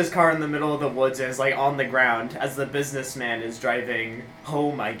just parks his car in the middle of the woods and is like on the ground as the businessman is driving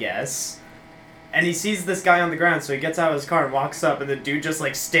home, I guess. And he sees this guy on the ground, so he gets out of his car and walks up, and the dude just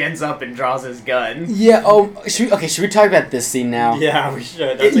like stands up and draws his gun. yeah. Should we talk about this scene now? Yeah, we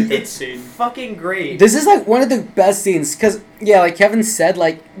should. That's a good It's scene. fucking great. This is like one of the best scenes because like Kevin said,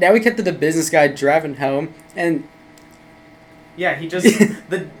 like now we cut to the business guy driving home, and Yeah, he just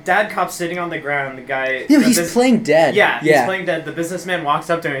the dad cop's sitting on the ground. The guy, he's playing dead. Yeah, he's playing dead. The businessman walks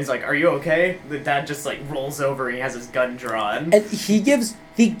up to him. And he's like, "Are you okay?" The dad just like rolls over. And he has his gun drawn. And he gives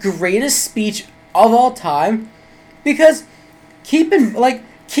the greatest speech of all time, because keep in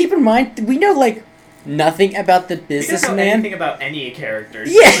mind we know like nothing about the He doesn't know businessman. anything about any characters.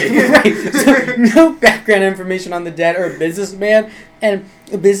 Yeah, right. So, no background information on the dad or businessman, and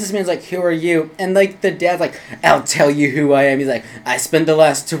the businessman's like, "Who are you?" And like the dad's like, "I'll tell you who I am." He's like, "I spent the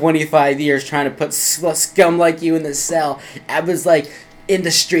last 25 years trying to put scum like you in the cell. I was like in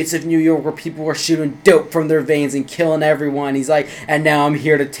the streets of New York where people were shooting dope from their veins and killing everyone." He's like, "And now I'm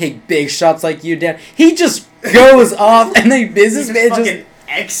here to take big shots like you did." He just goes off, and the He businessman just just fucking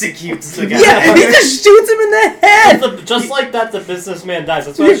executes the guy. yeah, and he just shoots him in the head. Just like that, the businessman dies.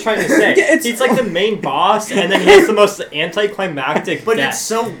 That's what I was trying to say. Yeah, it's- He's like the main boss, and then he has the most anticlimactic But death. it's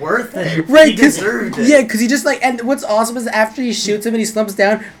so worth it. Right, He deserved it. Yeah, because he just like, and what's awesome is after he shoots him and he slumps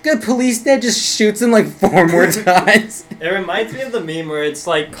down, the police dad just shoots him like 4 more times. It reminds me of the meme where it's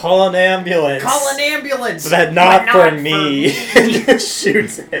like, call an ambulance. Call an ambulance. But not, But for me. And just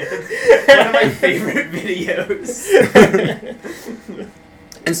shoots him. One of my favorite videos.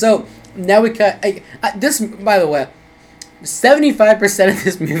 And so now we cut. This, by the way, 75% of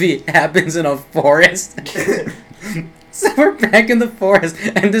this movie happens in a forest. So we're back in the forest,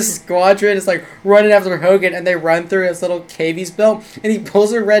 and this squadron is like running after Hogan, and they run through his little cave he's built, and he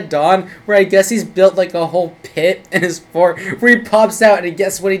pulls a Red Dawn, where I guess he's built like a whole pit in his fort, where he pops out, and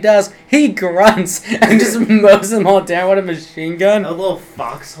guess what he does? He grunts and just mows them all down with a machine gun. A little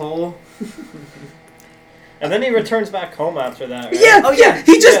foxhole. And then he returns back home after that, right? Yeah, Oh, yeah.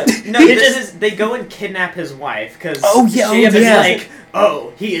 he just... No, he this just is they go and kidnap his wife because Oh, yeah, she oh, is yeah. like,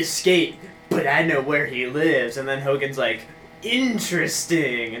 oh, he escaped, but I know where he lives. And then Hogan's like,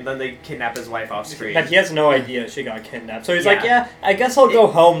 interesting. And then they kidnap his wife off screen. But he has no idea she got kidnapped. So he's Yeah. like, "Yeah, I guess I'll go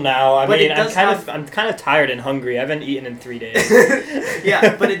home now. I but mean, it does I'm kind of tired and hungry. I haven't eaten in 3 days."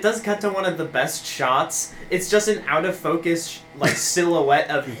 Yeah, but it does cut to one of the best shots. It's just an out of focus like silhouette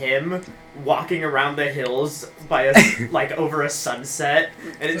of him walking around the hills by like over a sunset,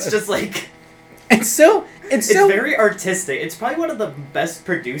 and it's just like It's so... it's very artistic. It's probably one of the best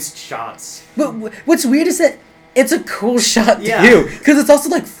produced shots. But what's weird is that it's a cool shot Yeah. too, because it's also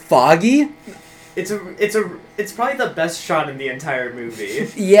like foggy. It's probably the best shot in the entire movie.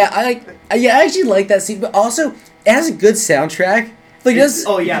 Yeah, I actually like that scene, but also it has a good soundtrack. Like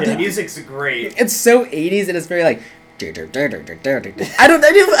Oh yeah, the Yeah. music's great. it's so 80s, and it's very like. I don't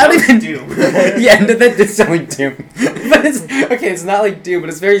even. Doom. Yeah, no, that did sound like Doom, but it's okay. It's not like Doom,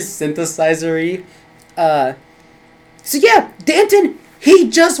 but it's very synthesizer-y. So yeah, Danton, he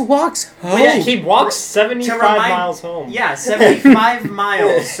just walks home. Yeah, he walks 75 To remind- miles home. Yeah, 75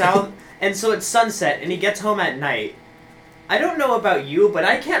 miles south, and so it's sunset, and he gets home at night. I don't know about you, but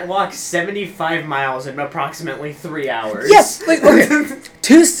I can't walk 75 miles in approximately 3 hours. Yes, like okay.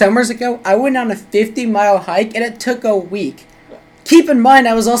 2 summers ago, I went on a 50-mile hike, and it took a week. Keep in mind,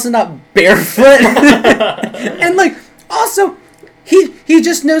 I was also not barefoot, and like also. He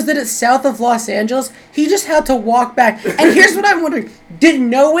just knows that it's south of Los Angeles. He just had to walk back. And here's what I'm wondering. Did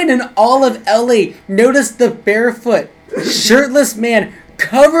no one in all of LA notice the barefoot, shirtless man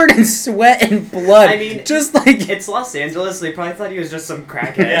covered in sweat and blood? I mean, just like... It's Los Angeles. They probably thought he was just some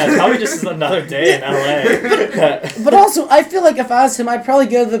crackhead. Yeah, it's probably just another day in LA. But also, I feel like if I was him, I'd probably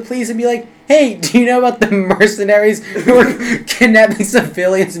go to the police and be like, hey, do you know about the mercenaries who are kidnapping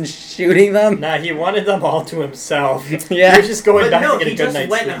civilians and shooting them? Nah, he wanted them all to himself. Yeah. He was just going But back no, to get he a good just night's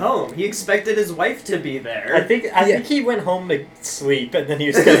went sleep. home. He expected his wife to be there. I think he went home to sleep, and then he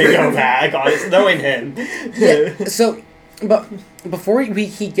was gonna go back. Honestly, knowing him. Yeah, so, but before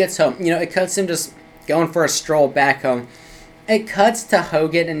he gets home, it cuts him just going for a stroll back home. It cuts to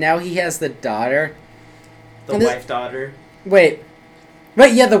Hogan, and now he has the daughter. The and wife-daughter. Wait,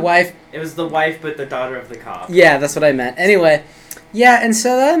 yeah, the wife. It was the wife, but the daughter of the cop. Yeah, that's what I meant. Anyway, yeah, and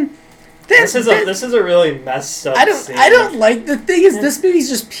so then... This is a really messed up scene. I don't like the thing is this movie's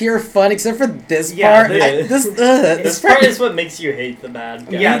just pure fun except for this Yeah, part. this- This part is what makes you hate the bad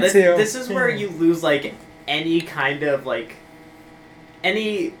guy. Yeah, Me too. this is where you lose like any kind of like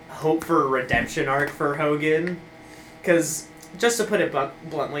any hope for a redemption arc for Hogan, because just to put it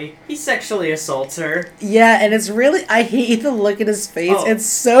bluntly, he sexually assaults her. Yeah, and it's really I hate the look in his face. Oh. It's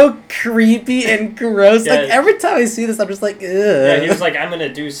so creepy and gross. Yeah. Like every time I see this, I'm just like, ugh. Yeah, he was like, I'm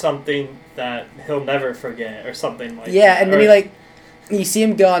gonna do something that he'll never forget, or something like that. Yeah, and then Or- you see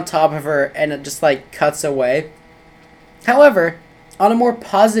him go on top of her, and it just like cuts away. However, on a more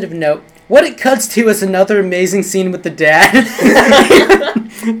positive note, what it cuts to is another amazing scene with the dad.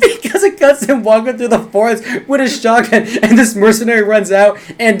 Because it cuts him walking through the forest with a shotgun, and this mercenary runs out,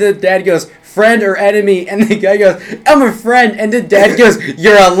 and the dad goes, friend or enemy? And the guy goes, I'm a friend. And the dad goes,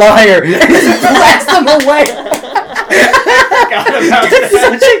 you're a liar. And just blasts him away. Forgot about It's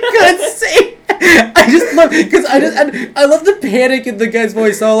that. such a good scene. I just love because I love the panic in the guy's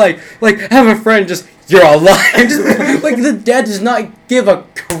voice. All like I have a friend, just you're a liar. Just like the dad does not give a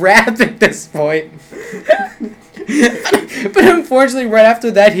crap at this point. But unfortunately, right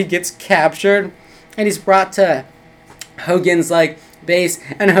after that, he gets captured, and he's brought to Hogan's like base,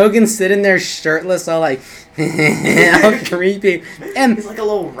 and Hogan's sitting there shirtless, all like all creepy, and He's like a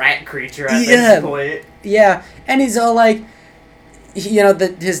little rat creature at Yeah. this point. yeah, and he's all like,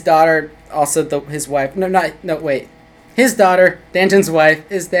 his daughter, also his wife. His daughter, Danton's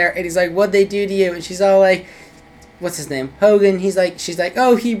wife, is there, and he's like, what'd they do to you? And she's all like, what's his name? Hogan. She's like,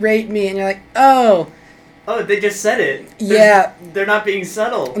 oh, he raped me, and you're like, oh. Oh, they just said it. Yeah. They're not being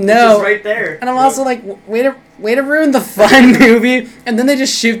subtle. No. It's just right there. And I'm also like, way to ruin the fun movie, and then they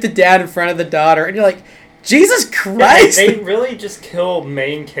just shoot the dad in front of the daughter, and you're like, Jesus Yeah, Christ! they really just kill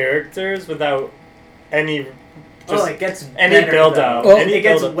main characters without any. Just it gets any better, build-up. though. Well, any It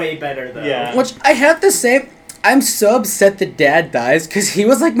gets build-up. way better, though. Yeah. Which I have to say, I'm so upset the dad dies, because he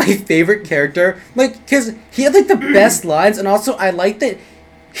was, like, my favorite character. Like, because he had, like, the best lines, and also I like that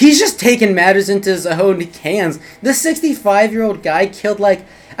he's just taking matters into his own hands. This 65-year-old guy killed, like,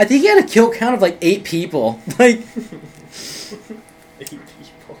 I think he had a kill count of, like, 8 people. Like, 8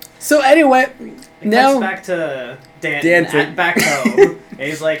 people. so anyway, It now... cuts back to Danton. back home. And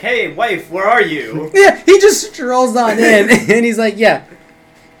he's like, hey, wife, where are you? Yeah, he just strolls on in, and he's like, yeah.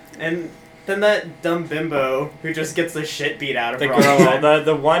 And then that dumb bimbo who just gets the shit beat out of The her all the time. girl,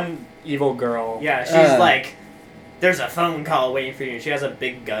 the one evil girl. Yeah, she's like, there's a phone call waiting for you. And she has a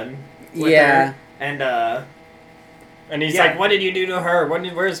big gun with Yeah. her. And, And he's Yeah. like, what did you do to her?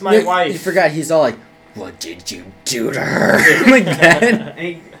 Where's my wife? You forgot, he's all like, what did you do to her? Like that.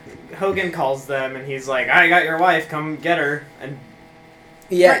 Hogan calls them and he's like, I got your wife, come get her. And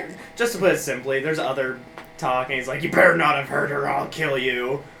Yeah. just to put it simply, there's other talk, and he's like, you better not have hurt her, or I'll kill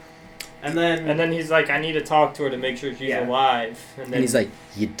you. And then he's like, I need to talk to her to make sure she's Yeah. alive. And And he's like,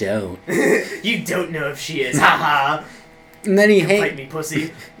 you don't. you don't know if she is, haha. And then he You hangs... fight me,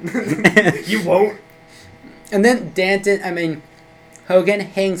 pussy. You won't. And then Hogan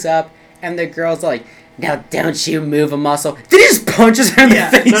hangs up, and the girl's like, now don't you move a muscle. Then he just punches her in Yeah.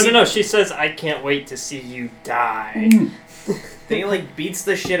 the face. no. She says, I can't wait to see you die. Then he like beats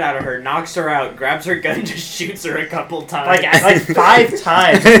the shit out of her, knocks her out, grabs her gun, and just shoots her a couple times. like 5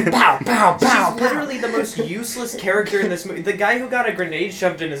 times. Pow, pow, pow, She's literally the most useless character in this movie. The guy who got a grenade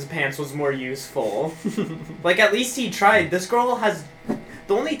shoved in his pants was more useful. Like, at least he tried. This girl has...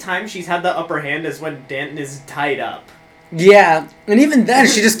 The only time she's had the upper hand is when Danton is tied up. Yeah, and even then,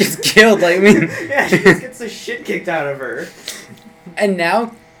 she just gets killed. Like, I mean... Yeah, she just gets the shit kicked out of her. And now...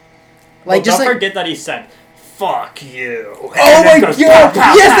 Like, Like, just don't like... forget that he said, fuck you. Oh And my it god! goes, pow,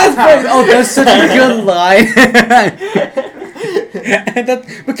 pow, Yes, that's pow, right! pow. Oh, that's such a good line!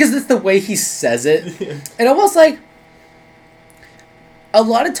 And because it's the way he says it. And almost like... A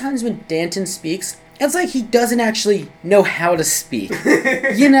lot of times when Danton speaks, it's like he doesn't actually know how to speak.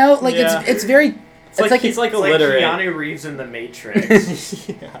 You know? Like, Yeah. it's very... It's like he's like It's like illiterate. Keanu Reeves in The Matrix.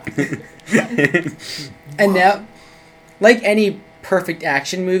 And now, like any perfect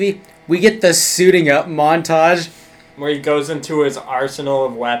action movie, we get the suiting up montage. Where he goes into his arsenal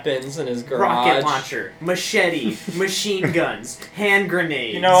of weapons in his garage. Rocket launcher, machete, machine guns, hand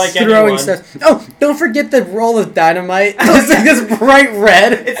grenades. You know, like Throwing anyone. stuff. Oh, don't forget the roll of dynamite. It's like this bright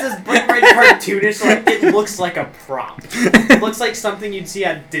red. It's this bright red cartoonish, like, it looks like a prop. It looks like something you'd see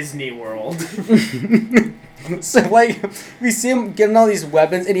at Disney World. So, like, we see him getting all these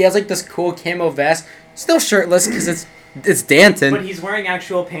weapons, and he has, like, this cool camo vest. Still shirtless, because it's Danton. But he's wearing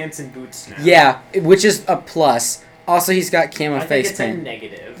actual pants and boots now. Yeah, which is a plus. Also, he's got camo I think face it's a paint.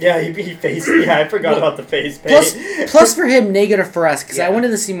 negative. Yeah, he faced. Yeah, I forgot about the face Plus, paint. plus for him, negative for us, because I Yeah. wanted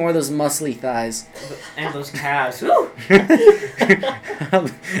to see more of those muscly thighs. And those calves. Woo! And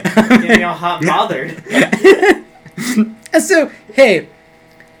Getting me all hot and bothered. so, hey,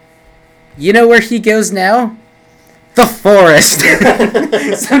 you know where he goes now? The forest.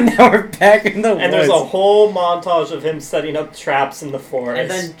 So now we're back in the woods. And there's a whole montage of him setting up traps in the forest. And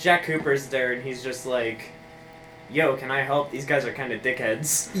then Jack Cooper's there, and he's just like, yo, can I help? These guys are kind of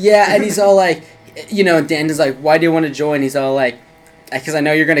dickheads. Yeah, and he's all like, you know, Dan is like, why do you want to join? He's all like, because I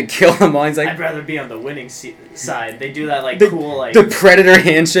know you're going to kill them all. He's like, I'd rather be on the winning side. They do that, like, The- cool, like... the Predator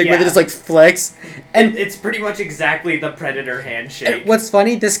handshake where they Yeah. just like flex. And it's pretty much exactly the Predator handshake. And what's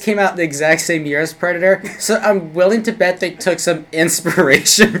funny, this came out the exact same year as Predator, so I'm willing to bet they took some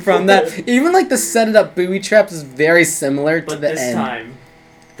inspiration from that. Even like the set it up booby traps is very similar to But the this end. time,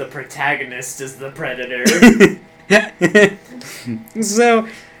 the protagonist is the Predator. So,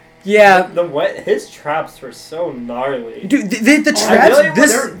 yeah, his traps were so gnarly. dude, the Oh, traps. really?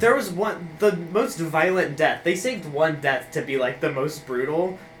 This There was the most violent death. They saved one death to be like the most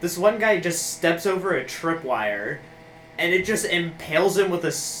brutal. This one guy just steps over a tripwire, and it just impales him with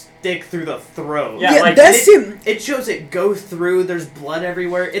a stick through the throat. Yeah, yeah, like, that And seemed. it shows it go through. There's blood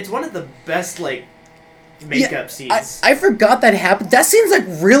everywhere. It's one of the best like makeup scenes. I forgot that happened. That seems like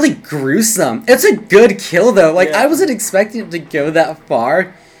really gruesome. It's a good kill though. Like Yeah. I wasn't expecting it to go that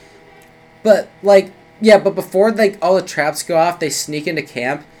far. But like yeah, but before like all the traps go off, they sneak into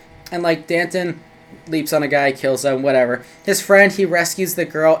camp, and like Danton leaps on a guy, kills him, whatever. His friend, he rescues the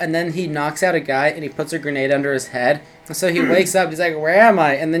girl, and then he knocks out a guy and he puts a grenade under his head. And so he wakes up. He's like, "Where am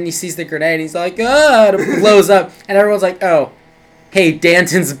I?" And then he sees the grenade. And he's like, "Ah!" And it blows up, and everyone's like, "Oh, hey,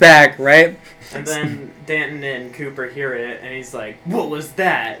 Danton's back, right?" And then Danton and Cooper hear it, and he's like, "What was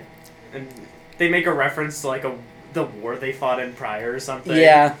that?" And they make a reference to like the war they fought in prior or something.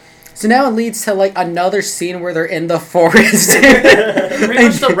 Yeah. So now it leads to like another scene where they're in the forest. Pretty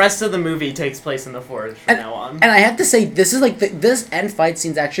much the rest of the movie takes place in the forest from now on. And I have to say, this is like this end fight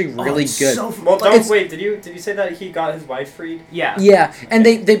scene's actually really it's good. So Well, It's- wait. Did you say that he got his wife freed? yeah. Yeah, and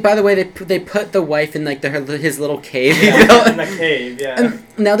they by the way they put the wife in like his little cave. he Yeah, built. in the cave. Yeah. And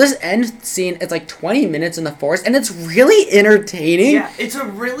now this end scene, it's like 20 minutes in the forest, and it's really entertaining. Yeah, it's a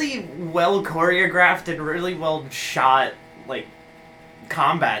really well choreographed and really well shot like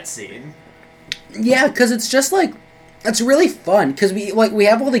combat scene. Yeah, because it's just like it's really fun because we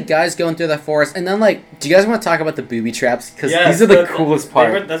have all the guys going through the forest, and then like, do you guys want to talk about the booby traps? Because Yes, these are the coolest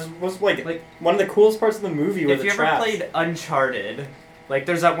part. That was like one of the coolest parts of the movie. Were If the you ever traps. played Uncharted, like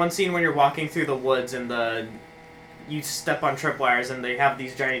there's that one scene when you're walking through the woods and you step on tripwires and they have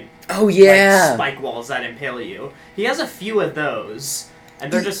these giant Oh yeah. like, spike walls that impale you. He has a few of those,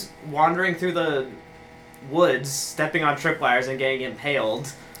 and they're just wandering through the woods, stepping on tripwires and getting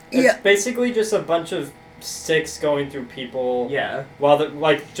impaled. It's Yeah. basically just a bunch of sticks going through people. Yeah, While the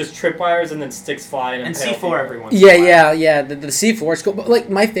like just tripwires and then sticks fly and and impale C4 people. every once in a Yeah, while. yeah. The C4 is cool, but like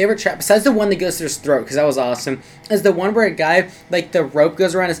my favorite trap, besides the one that goes through his throat, because that was awesome, is the one where a guy like the rope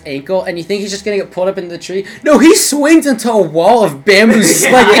goes around his ankle, and you think he's just gonna get pulled up into the tree. No, he swings into a wall of bamboo,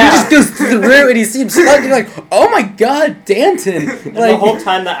 like, and he just goes through, and he seems stuck. And you're like, oh my god, Danton! And Like, the whole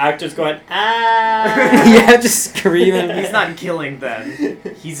time the actor's going ah. yeah, just screaming. He's not killing them.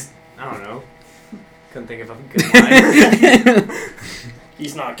 He's, I don't know. Couldn't think of a good line.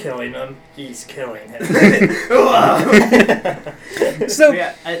 He's not killing him. He's killing him. So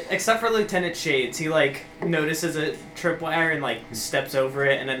Yeah, except for Lieutenant Shades, he like notices a tripwire and like steps over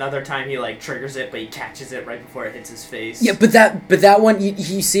it, and another time he like triggers it, but he catches it right before it hits his face. yeah, but that one,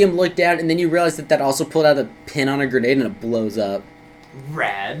 you see him look down, and then you realize that also pulled out a pin on a grenade, and it blows up.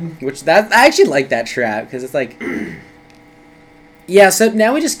 Rad. Which I actually like that trap because it's like, yeah. So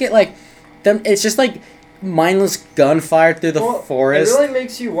now we just get like them. It's just like mindless gunfire through the Well, forest. It really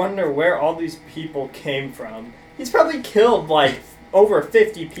makes you wonder where all these people came from. He's probably killed like over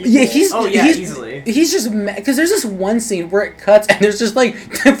 50 people. Yeah, he's easily. He's just because there's this one scene where it cuts and there's just like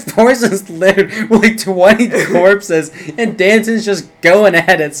the forest is littered with like 20 corpses and Danton's just going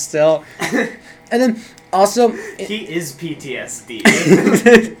at it still. And then also He is PTSD.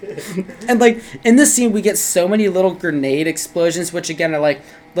 and like in this scene we get so many little grenade explosions, which again are like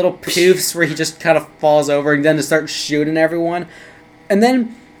little poofs where he just kind of falls over and then to start shooting everyone. And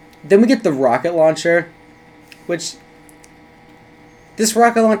then we get the rocket launcher, which this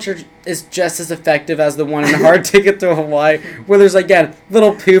rocket launcher is just as effective as the one in Hard Ticket to Hawaii, where there's like, again,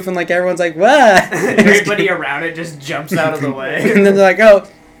 little poof and like everyone's like, what? Everybody around it just jumps out of the way. And then they're like, oh,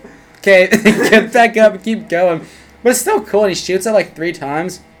 okay, get back up and keep going. But it's still cool, and he shoots it like 3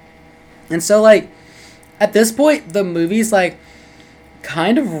 times. And so like at this point the movie's like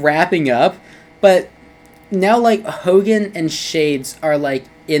kind of wrapping up, but now like Hogan and Shades are like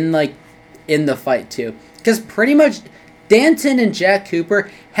in the fight too, because pretty much Danton and Jack Cooper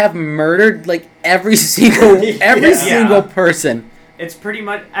have murdered like every single Yeah. person. It's pretty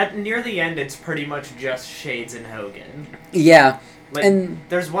much near the end. It's pretty much just Shades and Hogan. Yeah, Like, and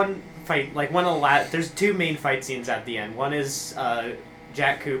there's one fight, like there's 2 main fight scenes at the end. One is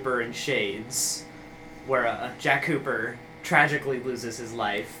Jack Cooper and Shades, where Jack Cooper tragically loses his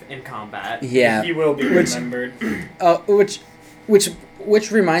life in combat. yeah, He will be remembered.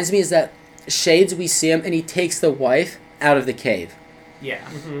 which reminds me is that Shades, we see him and he takes the wife out of the cave. Yeah.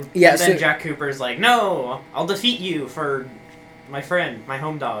 Mhm. Yeah, And then so Jack Cooper's like, "No, I'll defeat you for my friend, my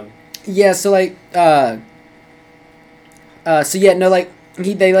home dog." yeah, so like so yeah, no, like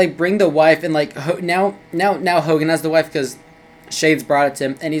they like bring the wife and like now Hogan has the wife because Shades brought it to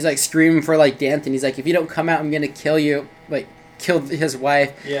him, and he's like screaming for like Danton. He's like, if you don't come out, I'm gonna kill you. Like killed his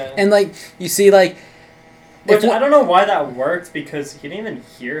wife, Yeah. and like you see like Which if- I don't know why that worked because he didn't even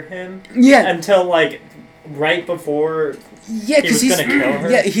hear him yeah until like right before yeah he because was gonna kill her.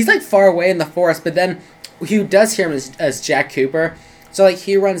 yeah he's like far away in the forest, but then who does hear him as Jack Cooper. So like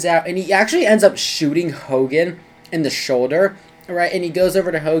he runs out and he actually ends up shooting Hogan in the shoulder, right? And he goes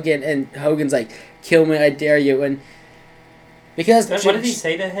over to Hogan and Hogan's like, "Kill me, I dare you!" And because What did he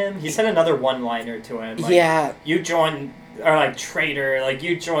say to him? He said another one-liner to him. Like, yeah. You joined, or like traitor, like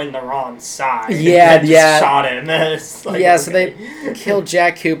you joined the wrong side. Yeah, And just yeah. Shot him. It's like, Yeah, so okay. they killed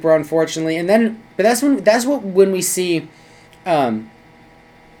Jack Cooper, unfortunately, and then, but when we see,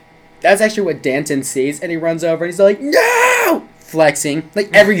 that's actually what Danton sees, and he runs over and he's like, "No!" flexing, like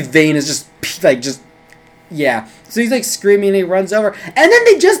every vein is just Yeah. So he's like screaming and he runs over. And then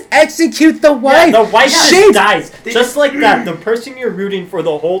they just execute the wife. Yeah, the wife Shades. just dies. Just like that. The person you're rooting for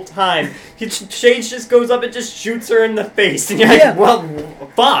the whole time. Shades just goes up and just shoots her in the face. And you're Yeah. like, well,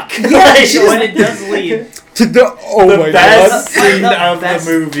 fuck. Yeah, Like, she just- When it does lead To the the best God. scene of the best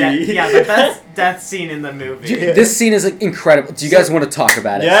movie. the best death scene in the movie. Yeah. This scene is like, incredible. Do you guys want to talk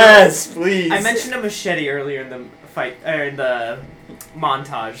about it? Yes, please. I mentioned a machete earlier in the fight, or in the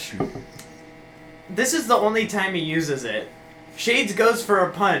montage. This is the only time he uses it. Shades goes for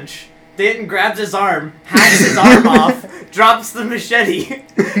a punch. Danton grabs his arm, hacks his arm off, drops the machete,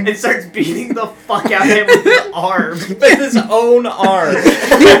 and starts beating the fuck out of him with his arm. with his own arm.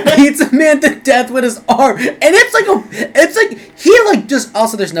 He beats a man to death with his arm, and it's like he like just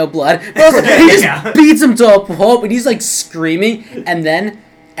also there's no blood, but also he just Yeah. beats him to a pulp, and he's like screaming, and then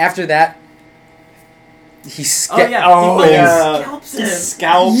after that, he Oh yeah, Oh, he yeah. scalps him.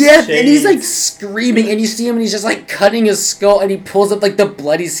 Scalp. Yes, and he's Shades. like screaming, and you see him, and he's just like cutting his skull, and he pulls up like the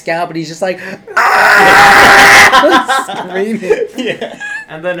bloody scalp, and he's just like screaming. Yeah.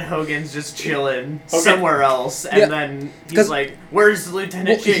 And then Hogan's just chilling Hogan- somewhere else, and Yeah. then 'Cause- he's like, "Where's Lieutenant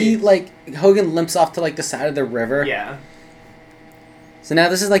Well, Shades?" he like Hogan limps off to like the side of the river. Yeah. So now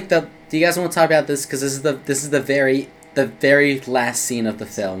this is like the. Do you guys want to talk about this? Because this is the very last scene of the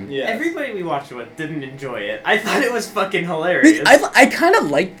film. Yes. Everybody we watched it with didn't enjoy it. I thought it was fucking hilarious. I kind of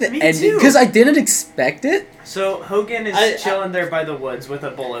liked the Me ending too. because I didn't expect it. So Hogan is I- chilling there by the woods with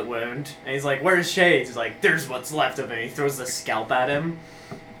a bullet wound, and he's like, "Where's Shades?" He's like, "There's what's left of him." He throws the scalp at him,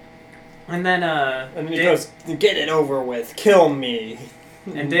 and then And then he Dan- goes, "Get it over with. Kill me."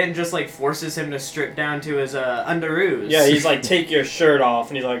 and Dan just like forces him to strip down to his underoos. Yeah, he's like, "Take your shirt off,"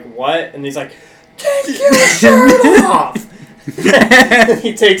 and he's like, "What?" And he's like, "Take your shirt off."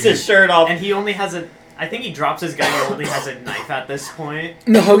 He takes his shirt off. and he only has a. I think he drops his gun. He only has a knife at this point.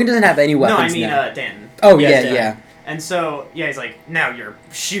 No, Hogan doesn't have any No, weapons I mean now. Danton. Oh Yes, yeah, yeah. yeah. And so yeah, he's like, "Now your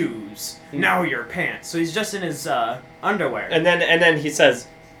shoes. Now your pants." So he's just in his underwear. And then he says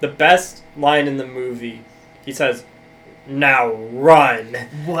the best line in the movie. He says, "Now run."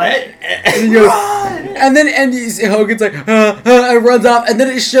 what? And he goes, and then Hogan's like, and runs off, and then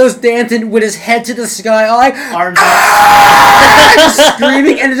it shows Danton with his head to the sky, all like Arms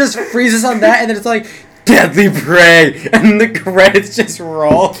screaming, and it just freezes on that, and then it's like deadly prey, and the credits just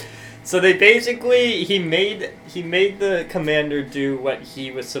roll. So they basically he made the commander do what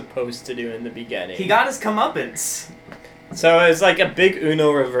he was supposed to do in the beginning. He got his comeuppance. So it was like a big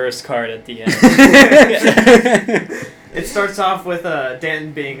Uno reverse card at the end. It starts off with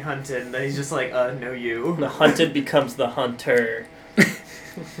Danton being hunted, and then he's just like, no you. The hunted becomes the hunter.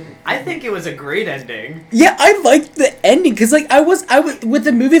 I think it was a great ending. Yeah, I liked the ending because like I was with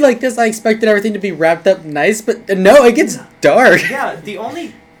a movie like this, I expected everything to be wrapped up nice, but no, it gets dark. Yeah, the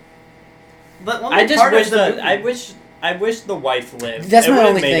only I just part wish of the that movie- I wish the wife lived. That's It my would've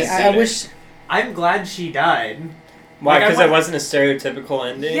only made thing. it I better. wish. I'm glad she died. Why? Like, I Because want- it wasn't a stereotypical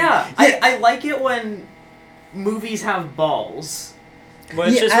ending. Yeah, Yeah. I like it when movies have balls. Well,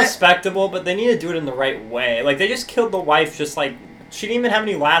 it's Yeah, just I- respectable, but they need to do it in the right way. Like they just killed the wife. Just like she didn't even have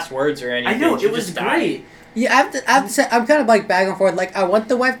any last words or anything. I know She it was just died. great. Yeah, I have to say, I'm kind of like back and forth. Like I want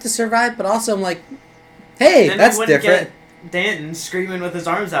the wife to survive, but also I'm like, hey, Then that's we wouldn't different. Get Danton screaming with his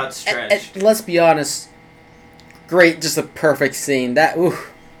arms And outstretched. let's be honest, great, just a perfect scene. That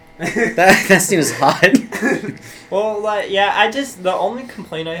that scene is hot. Well, like, yeah, the only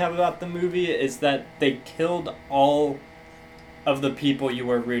complaint I have about the movie is that they killed all of the people you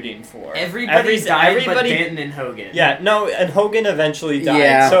were rooting for. Everybody died but Danton and Hogan. Yeah, no, and Hogan eventually died.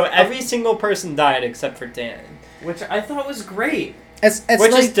 Yeah. So every single person died except for Danton. Which I thought was great. It's Which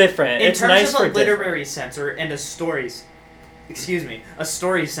like, is different. In It's terms nice of for a different. literary sense and a story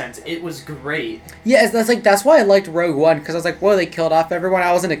sense, it was great. yeah, that's why I liked Rogue One because I was like, whoa, they killed off everyone.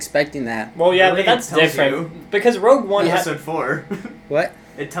 I wasn't expecting that. Well, yeah, Really, but that's it tells different. you. Because Rogue One has... Episode 4. What?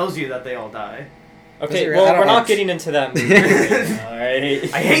 It tells you that they all die. Okay, Does it- I well, don't we're know. not getting into that movie.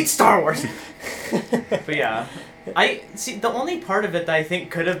 Alright. I hate Star Wars! But yeah. I see the only part of it that I think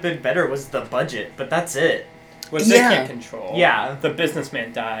could have been better was the budget, but that's it. Which Yeah. they can't control. Yeah. The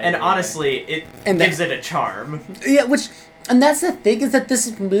businessman died. And anyway. honestly, it And gives it a charm. Yeah, and that's the thing is that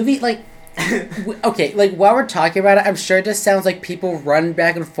this movie, like, okay, like while we're talking about it, I'm sure it just sounds like people run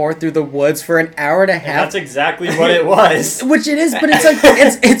back and forth through the woods for an hour and a And half. that's exactly what it was. Which it is, but it's like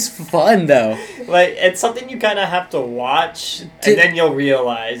it's fun though. Like, it's something you kind of have to watch, Did- and then you'll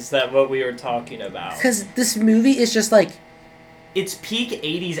realize that what we were talking about. Because this movie is just like It's peak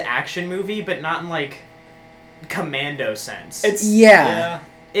 80s action movie, but not in like commando sense. It's Yeah.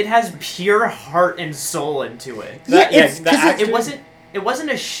 It has pure heart and soul into it. That- yeah, it's the 'cause actor- It wasn't it wasn't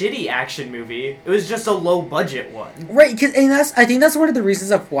a shitty action movie. It was just a low budget one. Right, and I think that's one of the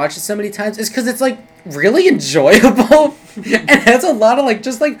reasons I've watched it so many times is because it's like really enjoyable and has a lot of like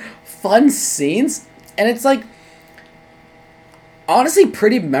just like fun scenes, and it's like honestly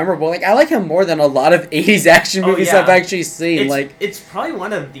pretty memorable. Like I like him more than a lot of 80s action movies yeah. I've actually seen. It's probably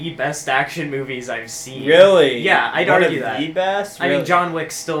one of the best action movies I've seen. Really? Yeah, I'd One argue of that. The best. I mean, Really? John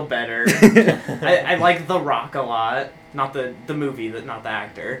Wick's still better. I like The Rock a lot. Not the movie, not the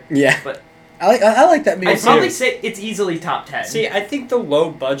actor. Yeah, But I like that movie I'd too. probably say it's easily top 10. See, I think the low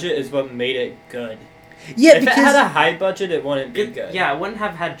budget is what made it good. Yeah, If because it had a high budget, it wouldn't be good. Yeah, it wouldn't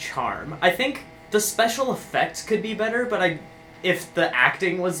have had charm. I think the special effects could be better, but if the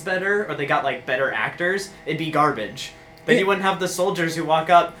acting was better, or they got, like, better actors, it'd be garbage. Then you wouldn't have the soldiers who walk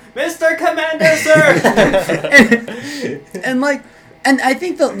up, Mr. Commander, sir! and I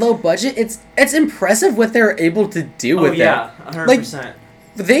think the low budget, it's impressive what they're able to do with it. 100%.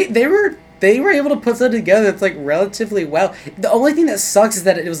 They were able to put something together that's like relatively well. The only thing that sucks is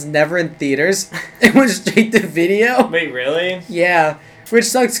that it was never in theaters. It went straight to video. Wait, really? Yeah, which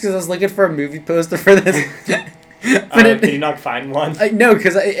sucks because I was looking for a movie poster for this. But Did you not find one? no,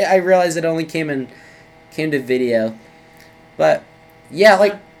 because I realized it only came to video. But yeah,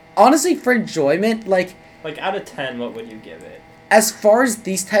 like honestly, for enjoyment, like Like, out of 10, what would you give it? as far as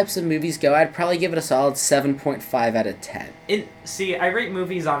these types of movies go, I'd probably give it a solid 7.5 out of 10. See, I rate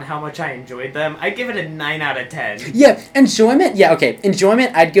movies on how much I enjoyed them. I'd give it a 9 out of 10. Yeah, enjoyment. Yeah, okay,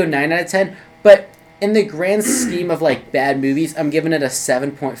 enjoyment. I'd go 9 out of 10. But in the grand scheme of like bad movies, I'm giving it a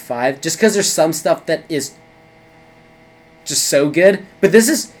 7.5, just because there's some stuff that is just so good. But this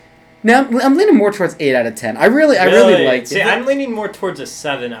is now I'm leaning more towards 8 out of 10. I really liked See, it. I'm leaning more towards a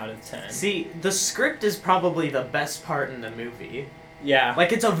 7 out of 10. See, the script is probably the best part in the movie. Yeah.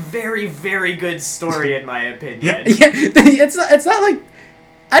 Like, it's a very, very good story, in my opinion. Yeah, it's not like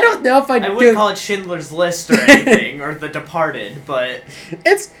I don't know if I wouldn't call it Schindler's List or anything, or The Departed, but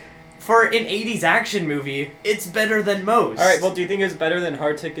it's. for an 80s action movie, it's better than most. Alright, well, do you think it's better than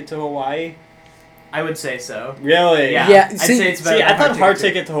Hard Ticket to Hawaii? I would say so. Really? Yeah, Yeah, I'd see- say it's better See, than I thought Hard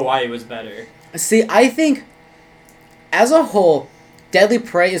Ticket. Ticket to Hawaii was better. See, I think, as a whole, Deadly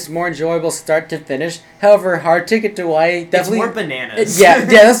Prey is more enjoyable start to finish. However, Hard Ticket to Hawaii It's definitely. more bananas. It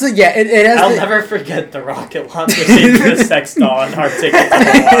has. I'll the- never forget the rocket launcher scene for the sex doll on Hard Ticket to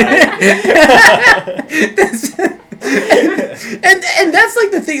Hawaii. and that's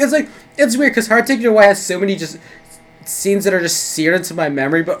like the thing. It's like it's weird because Hard Ticket to Hawaii has so many just scenes that are just seared into my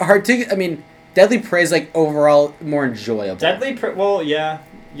memory. But Deadly Prey is like overall more enjoyable. Well, yeah.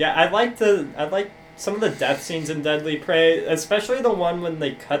 I like some of the death scenes in Deadly Prey, especially the one when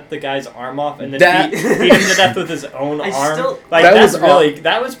they cut the guy's arm off and then beat him to death with his own arm.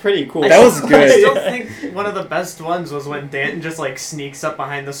 That was pretty cool. That was good. I still think one of the best ones was when Danton just like sneaks up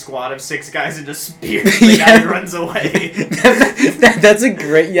behind the squad of 6 guys and just spears the guy and runs away. That's a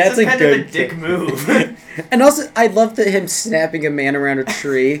great. Yeah, It's that's a kind good of a dick move. And also, I love him snapping a man around a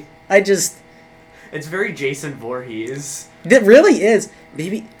tree. It's very Jason Voorhees. It really is.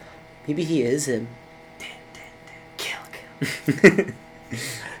 Maybe he is him. Kill.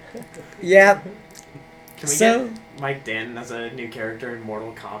 Yeah. Can we So- get Mike Danton as a new character in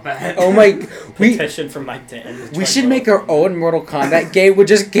Mortal Kombat? Oh my. Petition from Mike Danton. We should make our own Mortal Kombat game with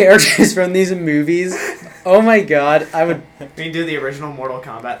just characters from these movies. Oh my god, I would. We can do the original Mortal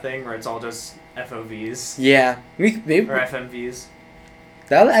Kombat thing where it's all just FOVs. Yeah, maybe Or FMVs.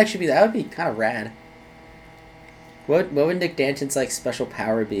 that would be kind of rad. What would Nick Danton's like special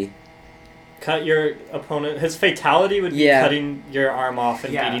power be? Cut your opponent. His fatality would be Yeah. cutting your arm off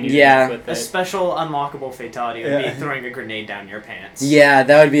and Yeah. beating you Yeah. with A it. special unlockable fatality would Yeah. be throwing a grenade down your pants. Yeah,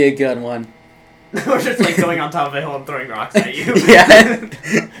 that would be a good one. Or just like going on top of a hill and throwing rocks at you. Yeah.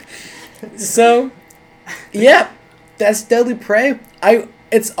 So, yeah, that's Deadly Prey.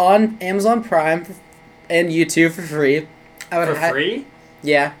 It's on Amazon Prime and YouTube for free. For free?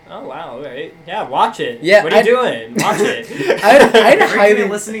 Yeah. Oh wow! Right. Yeah, watch it. Yeah, What are you doing? Watch it. I'd Why are you highly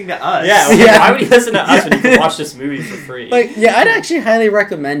listening to us? Yeah. Yeah. Why would you listen to us when you can watch this movie for free? I'd actually highly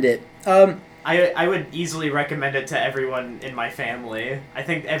recommend it. I would easily recommend it to everyone in my family. I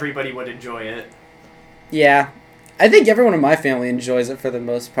think everybody would enjoy it. Yeah, I think everyone in my family enjoys it for the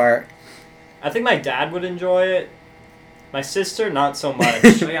most part. I think my dad would enjoy it. My sister, not so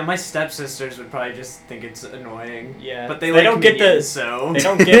much. Oh yeah, my stepsisters would probably just think it's annoying. Yeah. But they don't get Minions, so They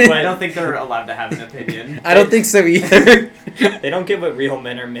don't get what I don't think they're allowed to have an opinion. I don't think so either. they don't get what real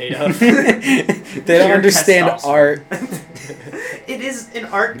men are made of. They don't Pure understand testosterone. art. It is an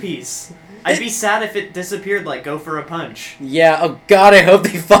art piece. I'd be sad if it disappeared like Go for a Punch. Yeah. Oh God, I hope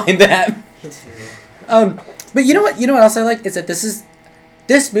they find that. But you know what? You know what else I like is that this is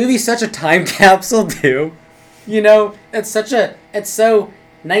this movie's such a time capsule too. You know, it's so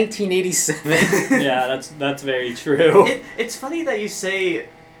 1987. Yeah, that's very true. It's funny that you say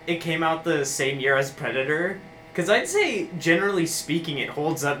it came out the same year as Predator, because I'd say, generally speaking, it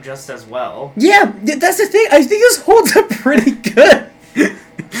holds up just as well. Yeah, that's the thing. I think this holds up pretty good.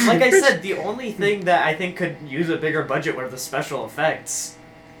 Like I said, the only thing that I think could use a bigger budget were the special effects.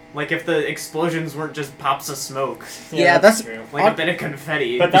 Like if the explosions weren't just pops of smoke, Yeah, that's true. like a bit of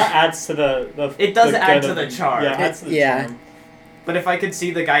confetti. But that adds to the It does the add good to of the charm. Yeah, it adds to the Yeah. charm. But if I could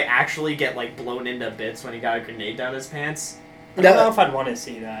see the guy actually get like blown into bits when he got a grenade down his pants, I don't know if I'd want to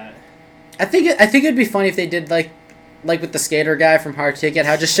see that. I think it'd be funny if they did like with the skater guy from Hard Ticket,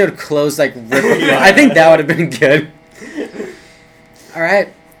 how it just showed clothes like ripping. Yeah. I think that would have been good. All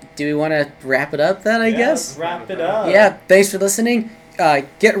right, do we want to wrap it up then? I Yeah, guess. wrap it up. Yeah. Thanks for listening.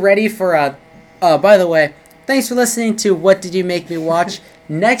 Get ready for by the way, thanks for listening to What Did You Make Me Watch?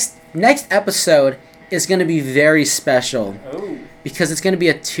 Next episode is going to be very special Oh. because it's going to be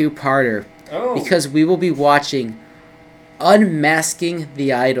a two-parter. Oh. Because we will be watching Unmasking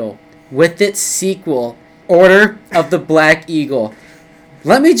the Idol with its sequel, Order of the Black Eagle.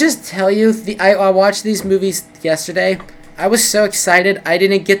 Let me just tell you, I watched these movies yesterday. I was so excited I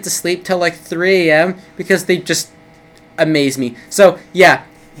didn't get to sleep till like 3 a.m. because they just amaze me. So yeah,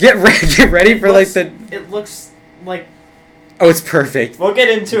 get ready for like the. It looks like Oh, it's perfect. We'll get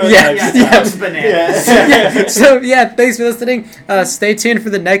into it Yeah, next yeah, time. that was bananas. Yeah. Yeah. So yeah, thanks for listening. Stay tuned for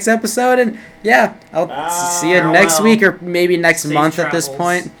the next episode, and yeah, I'll see you next Farewell. week or maybe next Safe month at this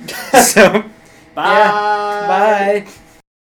travels. point. So Bye. yeah, bye.